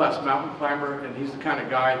world-class mountain climber, and he's the kind of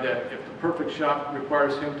guy that if the perfect shot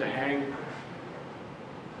requires him to hang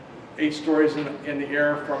 8 stories in the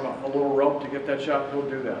air from a little rope to get that shot, he'll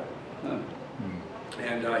do that.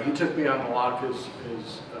 And he took me on a lot of his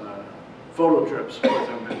photo trips with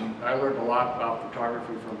him, and I learned a lot about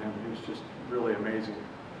photography from him. He was just really amazing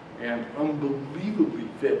and unbelievably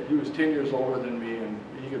fit. He was 10 years older than me, and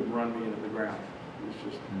he could run me into the ground. He was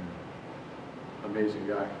just an amazing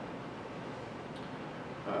guy.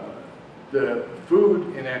 The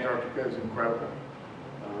food in Antarctica is incredible.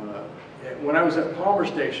 When I was at Palmer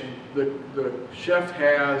Station, the chef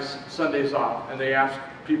has Sundays off, and they ask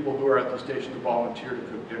people who are at the station to volunteer to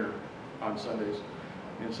cook dinner on Sundays.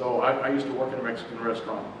 And so I used to work in a Mexican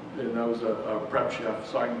restaurant, and I was a prep chef,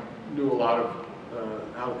 so I knew a lot of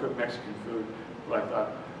how to cook Mexican food. But I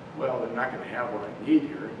thought, well, they're not going to have what I need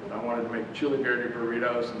here. I wanted to make chili verde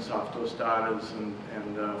burritos and soft tostadas and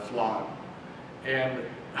flan. And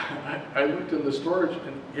I looked in the storage,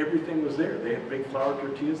 and everything was there. They had big flour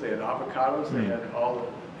tortillas, they had avocados, they had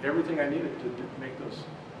everything I needed to make those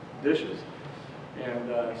dishes. And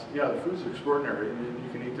yeah, the food's extraordinary. You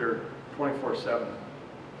can eat there 24/7.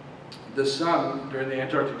 The sun during the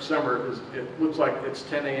Antarctic summer it looks like it's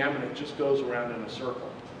 10 a.m. and it just goes around in a circle.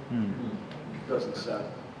 It doesn't set.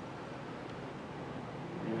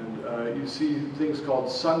 And you see things called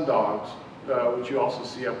sundogs, which you also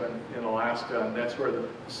see up in Alaska, and that's where the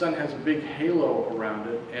sun has a big halo around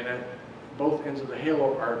it, and at both ends of the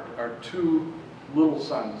halo are 2 little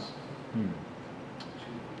suns.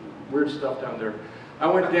 Weird stuff down there. I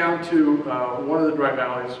went down to one of the dry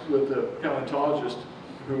valleys with a paleontologist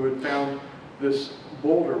who had found this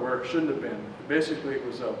boulder where it shouldn't have been. Basically, it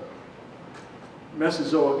was a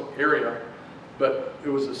Mesozoic area, but it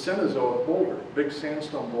was a Cenozoic boulder, big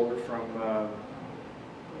sandstone boulder from,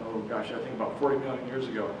 oh gosh, I think about 40 million years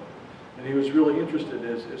ago. And he was really interested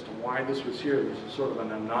as to why this was here. This is sort of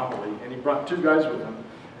an anomaly. And he brought 2 guys with him,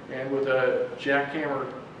 and with a jackhammer,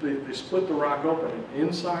 they split the rock open, and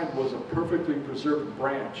inside was a perfectly preserved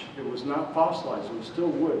branch. It was not fossilized, it was still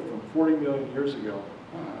wood from 40 million years ago.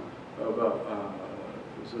 It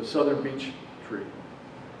was a southern beech tree.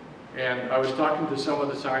 And I was talking to some of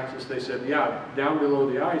the scientists. They said, yeah, down below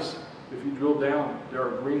the ice, if you drill down, there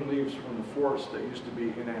are green leaves from the forest that used to be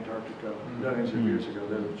in Antarctica millions of years ago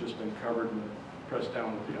that have just been covered and pressed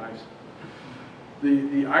down with the ice.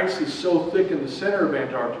 The ice is so thick in the center of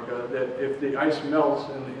Antarctica that if the ice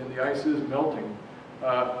melts, and the ice is melting,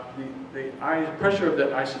 the pressure of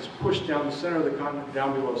that ice is pushed down the center of the continent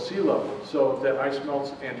down below sea level. So if that ice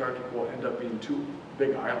melts, Antarctica will end up being two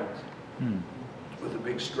big islands with a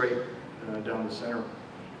big strait down the center.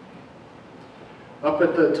 Up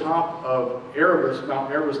at the top of Erebus,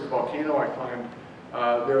 Mount Erebus, the volcano I climbed,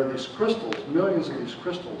 there are these crystals, millions of these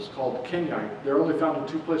crystals called kenyte. They're only found in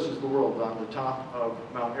two places in the world, on the top of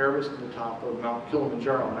Mount Erebus and the top of Mount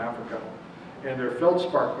Kilimanjaro in Africa. And they're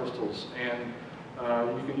feldspar crystals, and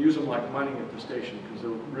you can use them like money at the station because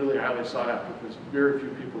they're really highly sought after because very few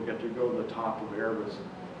people get to go to the top of Erebus.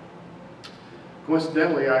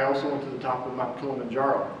 Coincidentally, I also went to the top of Mount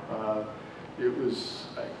Kilimanjaro. It was,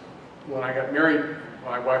 when I got married,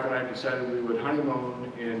 my wife and I decided we would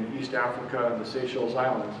honeymoon in East Africa and the Seychelles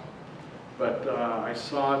Islands. But I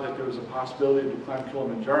saw that there was a possibility to climb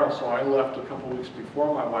Kilimanjaro, so I left a couple weeks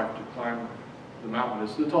before my wife to climb the mountain.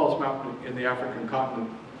 It's the tallest mountain in the African continent,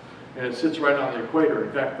 and it sits right on the equator.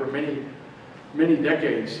 In fact, for many, many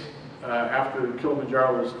decades after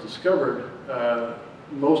Kilimanjaro was discovered,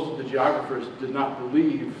 most of the geographers did not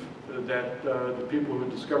believe that the people who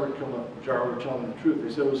discovered Kilimanjaro were telling the truth. They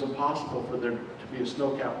said it was impossible for there to be a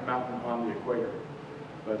snow-capped mountain on the equator,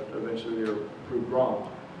 but eventually they were proved wrong.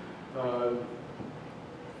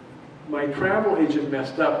 My travel agent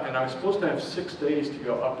messed up, and I was supposed to have 6 days to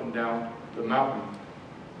go up and down the mountain,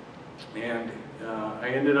 and I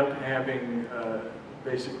ended up having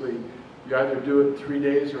basically, you either do it 3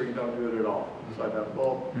 days or you don't do it at all. So I thought,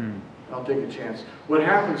 well, I'll take a chance. What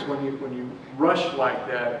happens when you rush like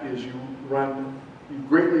that is you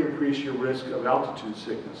greatly increase your risk of altitude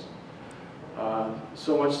sickness.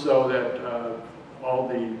 So much so that all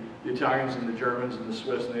the Italians and the Germans and the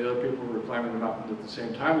Swiss and the other people who were climbing the mountain at the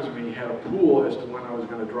same time as me had a pool as to when I was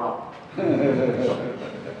going to drop.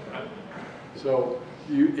 So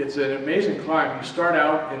it's an amazing climb. You start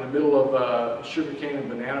out in the middle of sugarcane and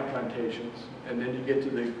banana plantations, and then you get to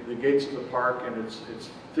the gates of the park, and it's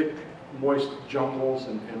thick, moist jungles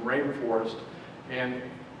and rainforest. And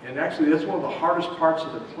actually, that's one of the hardest parts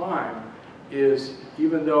of the climb. Is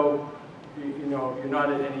even though you're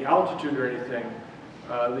not at any altitude or anything,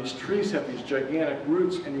 these trees have these gigantic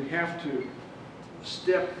roots, and you have to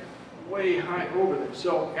step way high over them.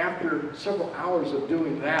 So after several hours of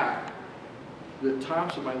doing that, the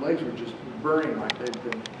tops of my legs were just burning like they'd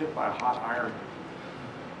been hit by a hot iron.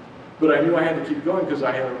 But I knew I had to keep going because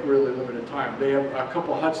I had a really limited time. They have a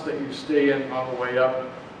couple huts that you stay in on the way up.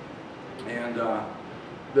 And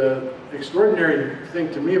the extraordinary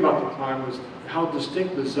thing to me about the climb was how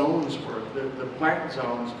distinct the zones were, the plant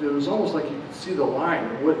zones. It was almost like you could see the line.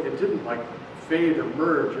 It didn't like fade or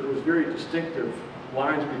merge. It was very distinctive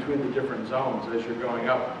lines between the different zones as you're going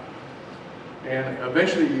up. And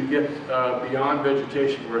eventually you get beyond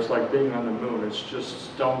vegetation where it's like being on the moon. It's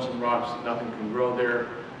just stones and rocks, nothing can grow there.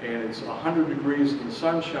 And it's 100 degrees in the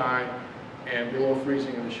sunshine and below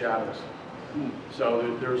freezing in the shadows.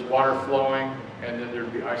 So there's water flowing, and then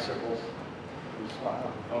there'd be icicles. It's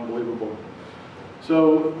unbelievable.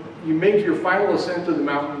 So you make your final ascent to the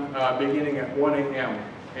mountain beginning at 1 a.m.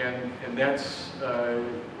 And that's,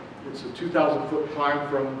 it's a 2,000-foot climb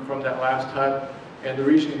from that last hut. And the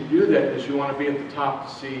reason you do that is you want to be at the top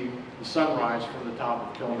to see the sunrise from the top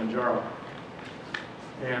of Kilimanjaro.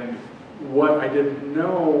 And what I didn't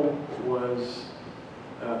know was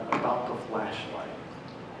about the flashlight.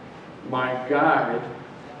 My guide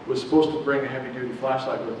was supposed to bring a heavy-duty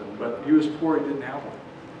flashlight with him, but he was poor, he didn't have one.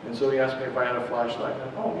 And so he asked me if I had a flashlight. And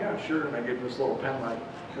I thought, oh yeah, sure, and I gave him this little pen light.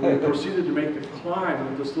 And we proceeded to make the climb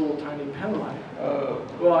with this little tiny pen light.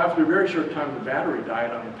 Well, after a very short time, the battery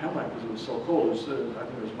died on the pen light because it was so cold. It was, I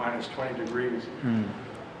think it was minus 20 degrees.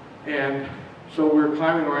 And so we were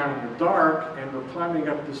climbing around in the dark, and we're climbing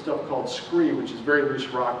up this stuff called scree, which is very loose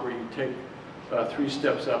rock where you take 3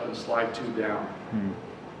 steps up and slide 2 down.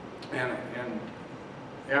 And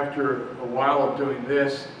after a while of doing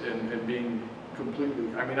this and being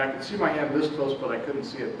completely, I mean, I could see my hand this close, but I couldn't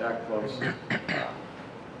see it that close.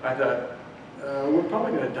 I thought, we're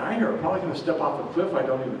probably going to die here. We're probably going to step off a cliff I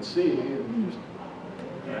don't even see. And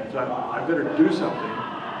I thought, I better do something.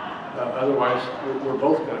 Otherwise, we're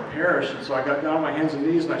both going to perish. And so I got down on my hands and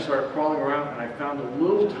knees, and I started crawling around, and I found a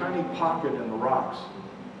little tiny pocket in the rocks,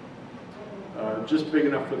 just big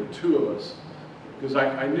enough for the 2 of us. Because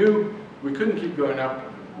I knew we couldn't keep going up,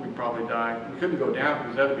 we'd probably die. We couldn't go down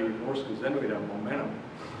because that would be even worse, because then we'd have momentum.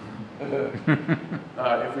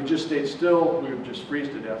 If we just stayed still, we would just freeze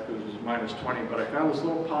to death because it was minus 20. But I found this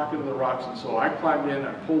little pocket in the rocks, and so I climbed in,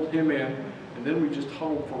 I pulled him in, and then we just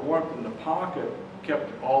huddled for warmth in the pocket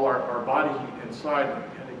kept all our body heat inside,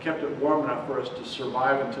 and it kept it warm enough for us to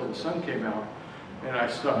survive until the sun came out. And I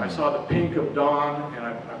saw the pink of dawn, and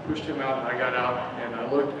I pushed him out, and I got out, and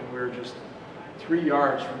I looked, and we were just 3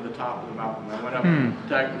 yards from the top of the mountain. I went up and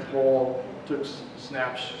tagged the pole, took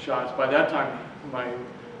snapshots. By that time,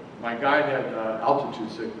 my guide had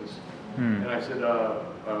altitude sickness, and I said,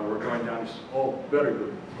 we're going down. He said, oh, very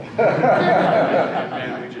good.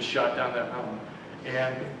 and we just shot down that mountain.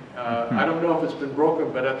 And I don't know if it's been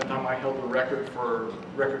broken, but at the time I held the record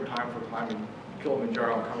time for climbing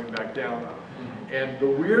Kilimanjaro and coming back down. And the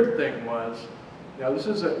weird thing was, now this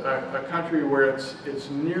is a country where it's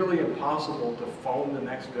nearly impossible to phone the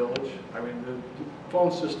next village. I mean, the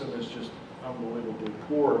phone system is just unbelievably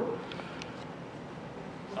poor.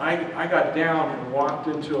 I got down and walked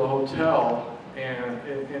into a hotel and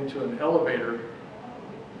into an elevator,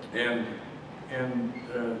 and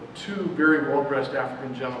two very well-dressed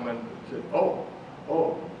African gentlemen said, oh,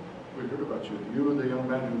 we heard about you. You were the young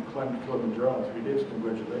man who climbed Kilimanjaro in 3 days.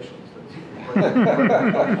 Congratulations.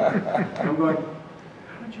 I'm going,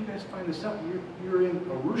 how did you guys find this out? You're in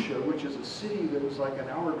Arusha, which is a city that was like an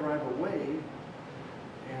hour drive away,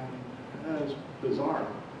 and that is bizarre.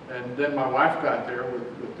 And then my wife got there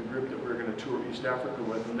with the group that we were going to tour East Africa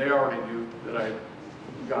with, and they already knew that I'd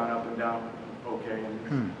gone up and down okay,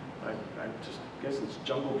 and I just guess it's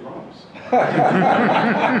jungle drums.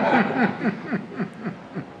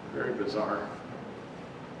 Very bizarre.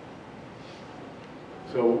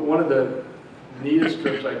 So one of the neatest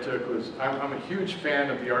trips I took was, I'm a huge fan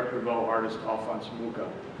of the Art Nouveau artist Alphonse Mucha.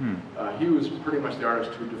 He was pretty much the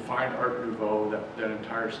artist who defined Art Nouveau, that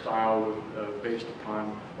entire style based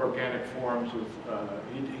upon organic forms.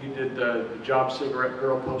 He did the Job Cigarette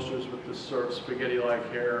Girl posters with this sort of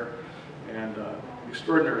spaghetti-like hair, and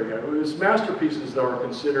extraordinary guy. His masterpieces, though, are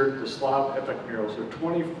considered the Slav epic murals. They're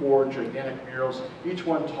 24 gigantic murals, each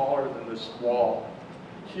one taller than this wall.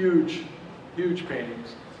 Huge, huge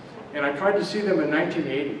paintings. And I tried to see them in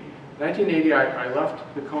 1980. 1980, I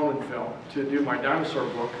left the Conan film to do my dinosaur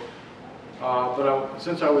book. But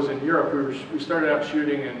since I was in Europe, we started out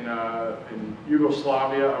shooting in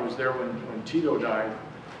Yugoslavia. I was there when Tito died.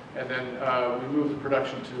 And then we moved the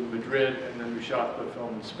production to Madrid, and then we shot the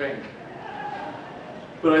film in Spain.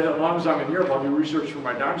 But I thought, as long as I'm in Europe, I'll do research for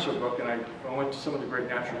my dinosaur book, and I went to some of the great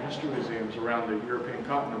natural history museums around the European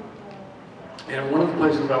continent. And one of the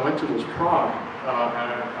places I went to was Prague. And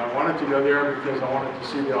I wanted to go there because I wanted to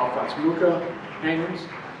see the Alphonse Mucha paintings,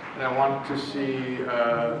 and I wanted to see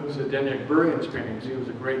Zdeněk Burian's paintings. He was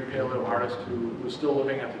a great paleo artist who was still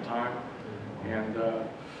living at the time, and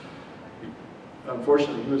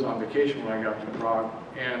unfortunately he was on vacation when I got to Prague.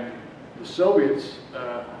 And the Soviets,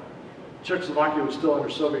 Czechoslovakia was still under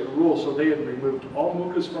Soviet rule, so they had removed all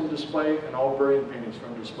Muchas from display and all Burian paintings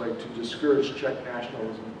from display to discourage Czech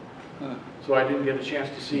nationalism. So I didn't get a chance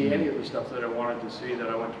to see any of the stuff that I wanted to see that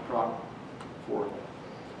I went to Prague for.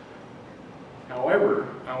 However,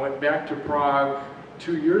 I went back to Prague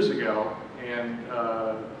 2 years ago, and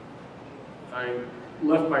I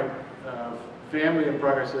left my family in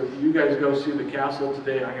Prague. I said, you guys go see the castle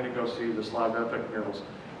today, I'm going to go see the Slav epic murals.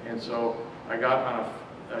 And so I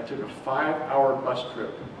took a 5-hour bus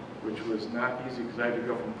trip, which was not easy because I had to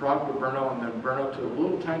go from Prague to Brno, and then Brno to a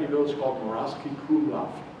little tiny village called Moravský Krumlov,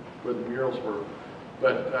 where the murals were.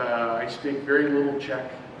 But I speak very little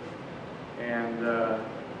Czech, and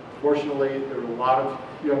fortunately there were a lot of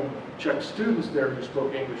young Czech students there who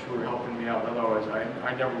spoke English who were helping me out. Otherwise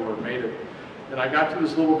I never would have made it. And I got to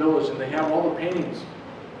this little village, and they have all the paintings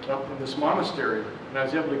up in this monastery, and I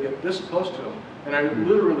was able to get this close to them. And I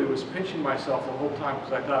literally was pinching myself the whole time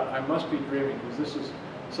because I thought I must be dreaming, because this is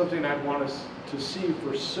something I'd wanted to see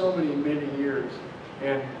for so many, many years.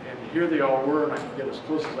 And here they all were, and I could get as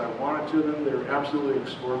close as I wanted to them. They were absolutely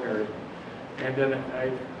extraordinary. And then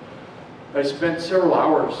I spent several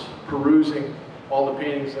hours perusing all the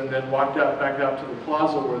paintings, and then walked back out to the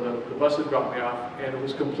plaza where the bus had dropped me off, and it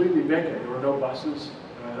was completely vacant. There were no buses.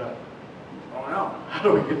 And I thought, oh no, how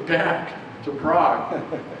do we get back to Prague?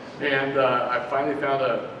 And I finally found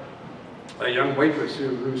a young waitress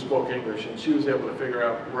who spoke English, and she was able to figure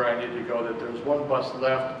out where I needed to go, that there was one bus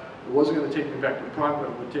left. It wasn't going to take me back to Prague,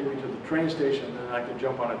 but it would take me to the train station, and then I could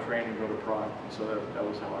jump on a train and go to Prague. And so that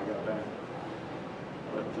was how I got back.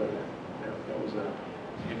 But yeah, that was an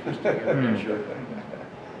interesting adventure.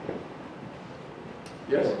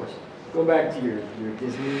 Yes? Go back to your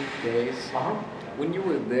Disney days. When you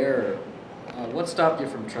were there, what stopped you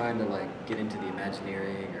from trying to get into the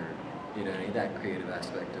Imagineering or any of that creative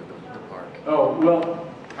aspect of the park? Oh, well,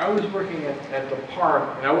 I was working at the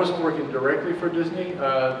park, and I wasn't working directly for Disney.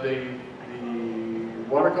 The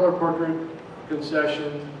watercolor portrait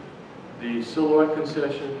concession, the silhouette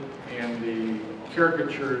concession, and the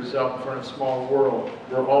caricatures out in front of Small World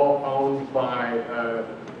were all owned by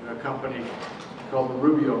a company called the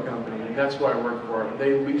Rubio Company, and that's who I worked for. And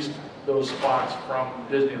they leased those spots from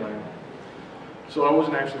Disneyland. So I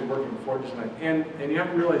wasn't actually working for Disneyland. And you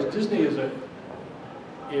have to realize Disney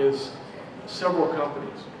is several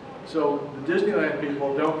companies. So the Disneyland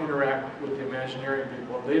people don't interact with the Imagineering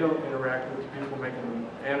people. They don't interact with the people making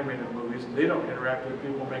the animated movies, and they don't interact with the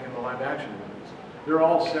people making the live action movies. They're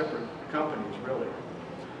all separate companies, really.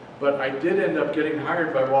 But I did end up getting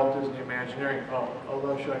hired by Walt Disney Imagineering,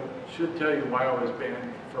 although I should tell you why I was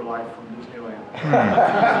banned for life from Disneyland.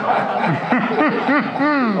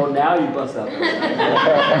 Oh, now you bust out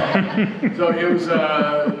there. So it was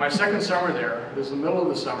my second summer there. It was the middle of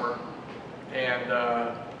the summer, and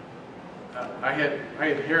I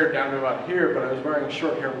had hair down to about here, but I was wearing a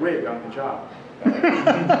short hair wig on the job.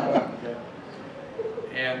 Okay.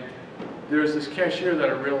 And there was this cashier that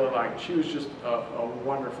I really liked. She was just a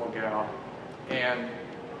wonderful gal. And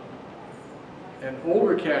an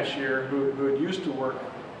older cashier who had used to work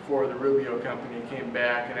for the Rubio Company came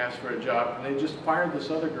back and asked for a job, and they just fired this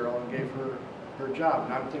other girl and gave her job.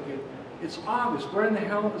 And I'm thinking, it's August. Where in the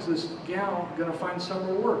hell is this gal going to find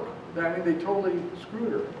summer work? I mean, they totally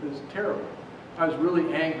screwed her. It was terrible. I was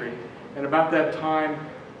really angry. And about that time,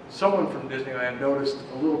 someone from Disneyland noticed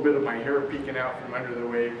a little bit of my hair peeking out from under the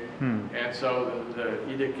wig. And so the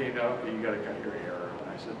edict came out, you got to cut your hair. And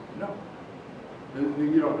I said, no,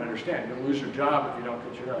 you don't understand. You'll lose your job if you don't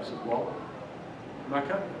cut your hair. I said, well, I'm not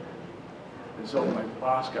cutting it. And so my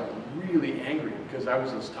boss got really angry because I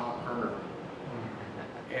was his top earner.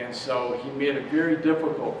 And so he made it very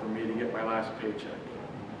difficult for me to get my last paycheck.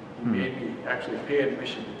 He made me actually pay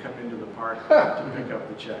admission to come into the park to pick up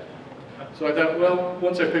the check. So I thought, well,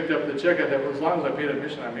 once I picked up the check, I thought, well, as long as I paid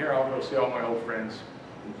admission, I'm here. I'll go see all my old friends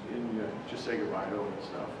and just say goodbye to them and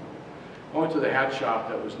stuff. I went to the hat shop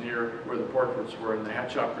that was near where the portraits were, and the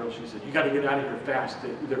hat shop girl, she said, you got to get out of here fast.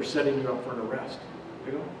 They're setting you up for an arrest.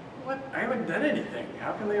 I go, what? I haven't done anything.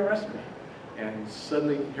 How can they arrest me? And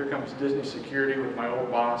suddenly, here comes Disney security with my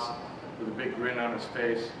old boss with a big grin on his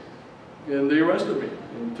face. And they arrested me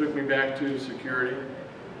and took me back to security.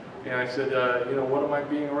 And I said, you know, what am I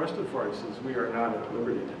being arrested for? He says, we are not at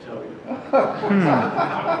liberty to tell you.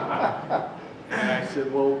 And I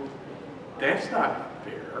said, well, that's not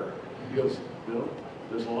fair. He goes, Bill,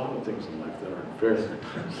 there's a lot of things in life that aren't fair.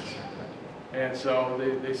 And so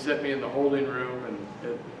they set me in the holding room,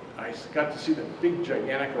 and I got to see the big,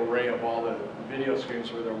 gigantic array of all the video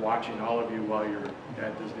screens where they're watching all of you while you're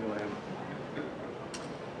at Disneyland.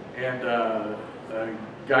 And a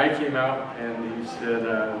guy came out and he said,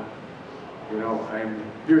 you know, I'm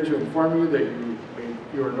here to inform you that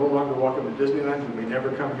you are no longer welcome to Disneyland. You may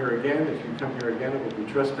never come here again. If you come here again, it will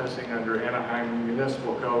be trespassing under Anaheim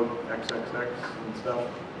Municipal Code XXX and stuff.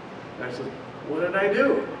 And I said, what did I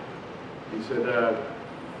do? He said,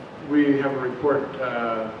 we have a report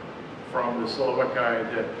from the silhouette guy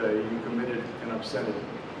that you committed an obscenity.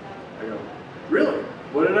 I go, really?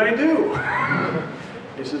 What did I do?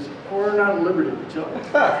 He says, we're not at liberty to tell you.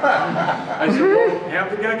 I said, well,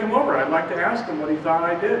 have the guy come over. I'd like to ask him what he thought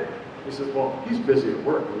I did. He said, well, he's busy at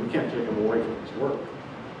work, and we can't take him away from his work.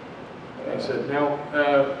 And I said, now,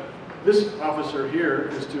 this officer here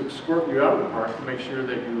is to escort you out of the park to make sure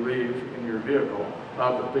that you leave in your vehicle.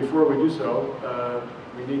 But before we do so,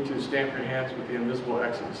 we need to stamp your hands with the invisible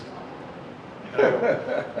X's. And I go,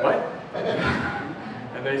 what?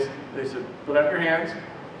 And they said, put up your hands.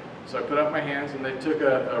 So I put up my hands, and they took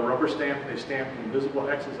a rubber stamp, and they stamped invisible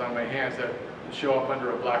X's on my hands that show up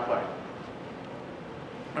under a black light.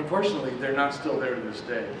 Unfortunately, they're not still there to this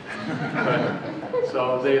day.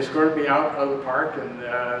 So they escorted me out of the park, and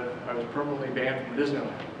I was permanently banned from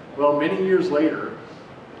Disneyland. Well, many years later,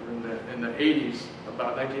 in the 80s,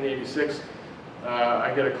 about 1986,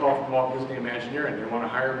 I get a call from Walt Disney Imagineering. They want to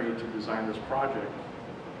hire me to design this project.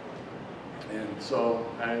 And so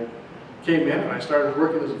I came in and I started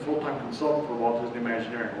working as a full-time consultant for Walt Disney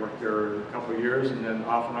Imagineering. I worked there a couple of years, and then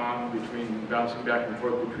off and on bouncing back and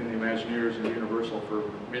forth between the Imagineers and Universal for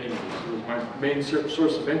many years. It was my main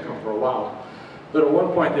source of income for a while. But at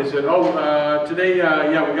one point they said, oh, today, yeah,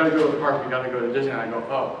 we got to go to the park, we got to go to Disney. And I go,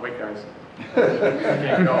 oh, wait guys, I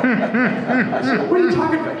can't go. I said, what are you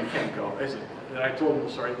talking about? You can't go. I said, and I told them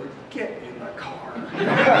the story. Get in the car.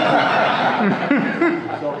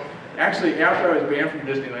 So, actually, after I was banned from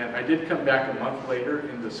Disneyland, I did come back a month later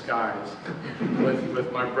in disguise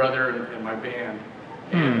with my brother and my band.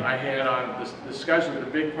 And I had on this disguise with the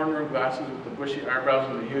big horn-rimmed glasses with the bushy eyebrows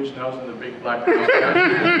and the huge nose and the big black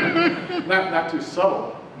mustache. Not too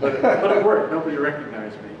subtle, But it worked. Nobody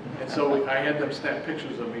recognized me. And so I had them snap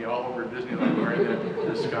pictures of me all over Disneyland wearing the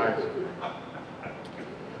disguise.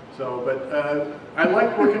 So, but I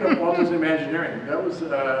liked working at Walt Disney Imagineering. That was,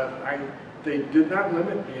 they did not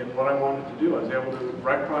limit me in what I wanted to do. I was able to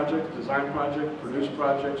write projects, design projects, produce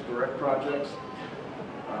projects, direct projects.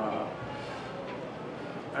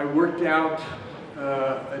 I worked out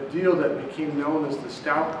a deal that became known as the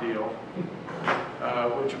Stout deal,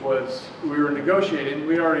 which was, we were negotiating,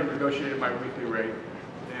 we already negotiated my weekly rate,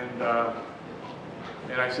 and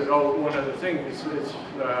I said, oh, one other thing, it's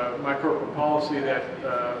my corporate policy that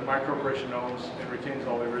my corporation owns and retains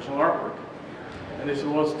all the original artwork. And they said,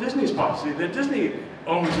 well, it's Disney's policy that Disney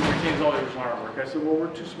owns and retains all the original artwork. I said, well,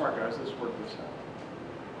 we're two smart guys, let's work this out.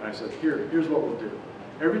 And I said, here's what we'll do.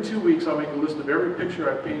 Every 2 weeks, I'll make a list of every picture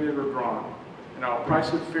I've painted or drawn, and I'll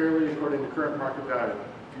price it fairly according to current market value.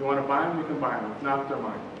 If you want to buy them, you can buy them. If not, they're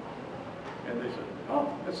mine. And they said, oh,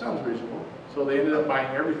 that sounds reasonable. So they ended up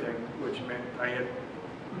buying everything, which meant I had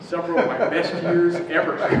several of my best years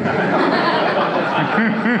ever.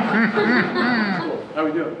 Cool. How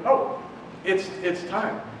we doing? Oh, it's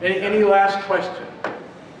time. Any last question?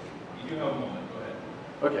 You have a moment.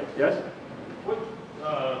 Go ahead. Okay. Yes. What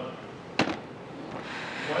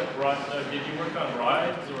did you work on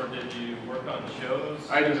rides or did you work on shows?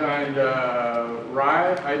 I designed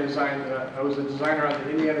ride. I was a designer on the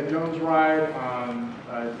Indiana Jones ride.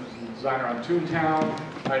 I was a designer on Toontown.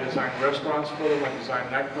 I designed restaurants for them. I designed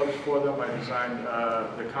nightclubs for them. I designed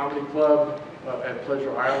the comedy club at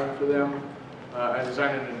Pleasure Island for them. I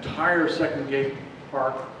designed an entire second gate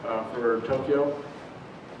park for Tokyo.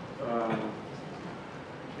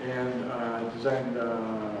 And I designed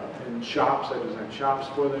in shops. I designed shops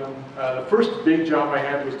for them. The first big job I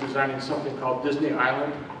had was designing something called Disney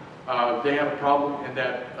Island. They had a problem in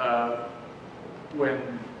that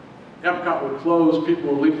when Epcot would close,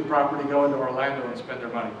 people would leave the property, go into Orlando and spend their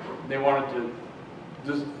money. They wanted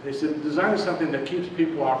to, they said, design something that keeps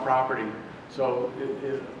people on property. So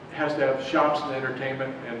it has to have shops and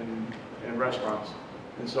entertainment and restaurants.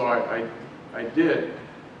 And so I did.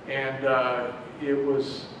 And it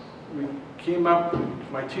was, we came up,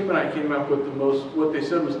 my team and I came up with the most, what they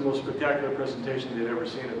said was the most spectacular presentation they'd ever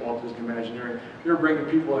seen at Walt Disney Imagineering. They were bringing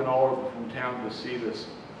people in all over from town to see this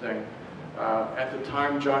thing. At the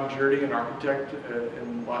time, John Jurdy, an architect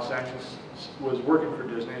in Los Angeles, was working for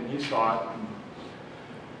Disney, and he saw it.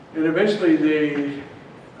 And eventually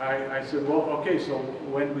I said, well, okay, so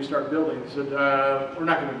when do we start building? He said, we're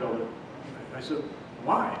not going to build it. I said,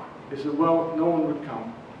 why? They said, well, no one would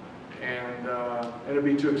come, and it'd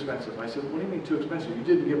be too expensive. I said, what do you mean too expensive? You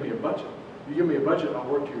didn't give me a budget. You give me a budget, I'll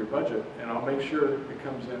work to your budget, and I'll make sure it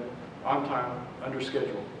comes in on time, under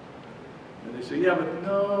schedule. And they said, yeah, but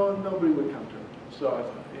no, nobody would come to it. So I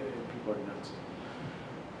thought, people are nuts.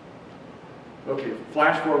 Okay,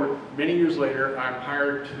 flash forward, many years later, I'm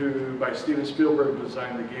hired by Steven Spielberg to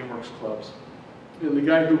design the GameWorks clubs. And the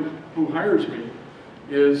guy who hires me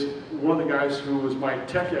is one of the guys who was my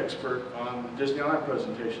tech expert on the Disneyland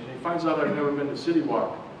presentation. He finds out I've never been to City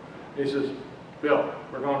Walk. He says, Bill,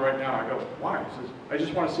 we're going right now. I go, why? He says, I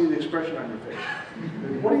just want to see the expression on your face.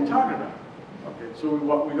 What are you talking about? Okay, so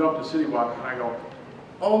we go up to City Walk, and I go,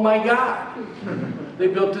 oh my God, they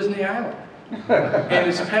built Disney Island, and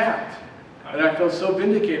it's packed. And I felt so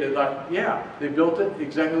vindicated, like, yeah, they built it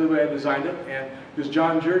exactly the way I designed it, and because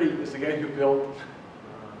John Jurdy is the guy who built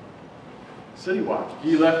City Walk.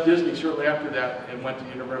 He left Disney shortly after that and went to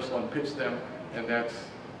Universal and pitched them, and that's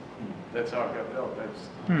how it got built.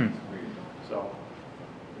 So,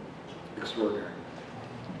 extraordinary.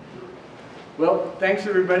 Well, thanks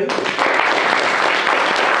everybody.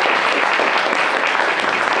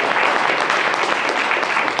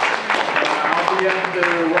 I'll be at the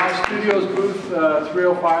Rock Studios booth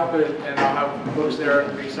 305, and I'll have books there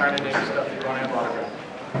and be signing in stuff if you want to have autographs.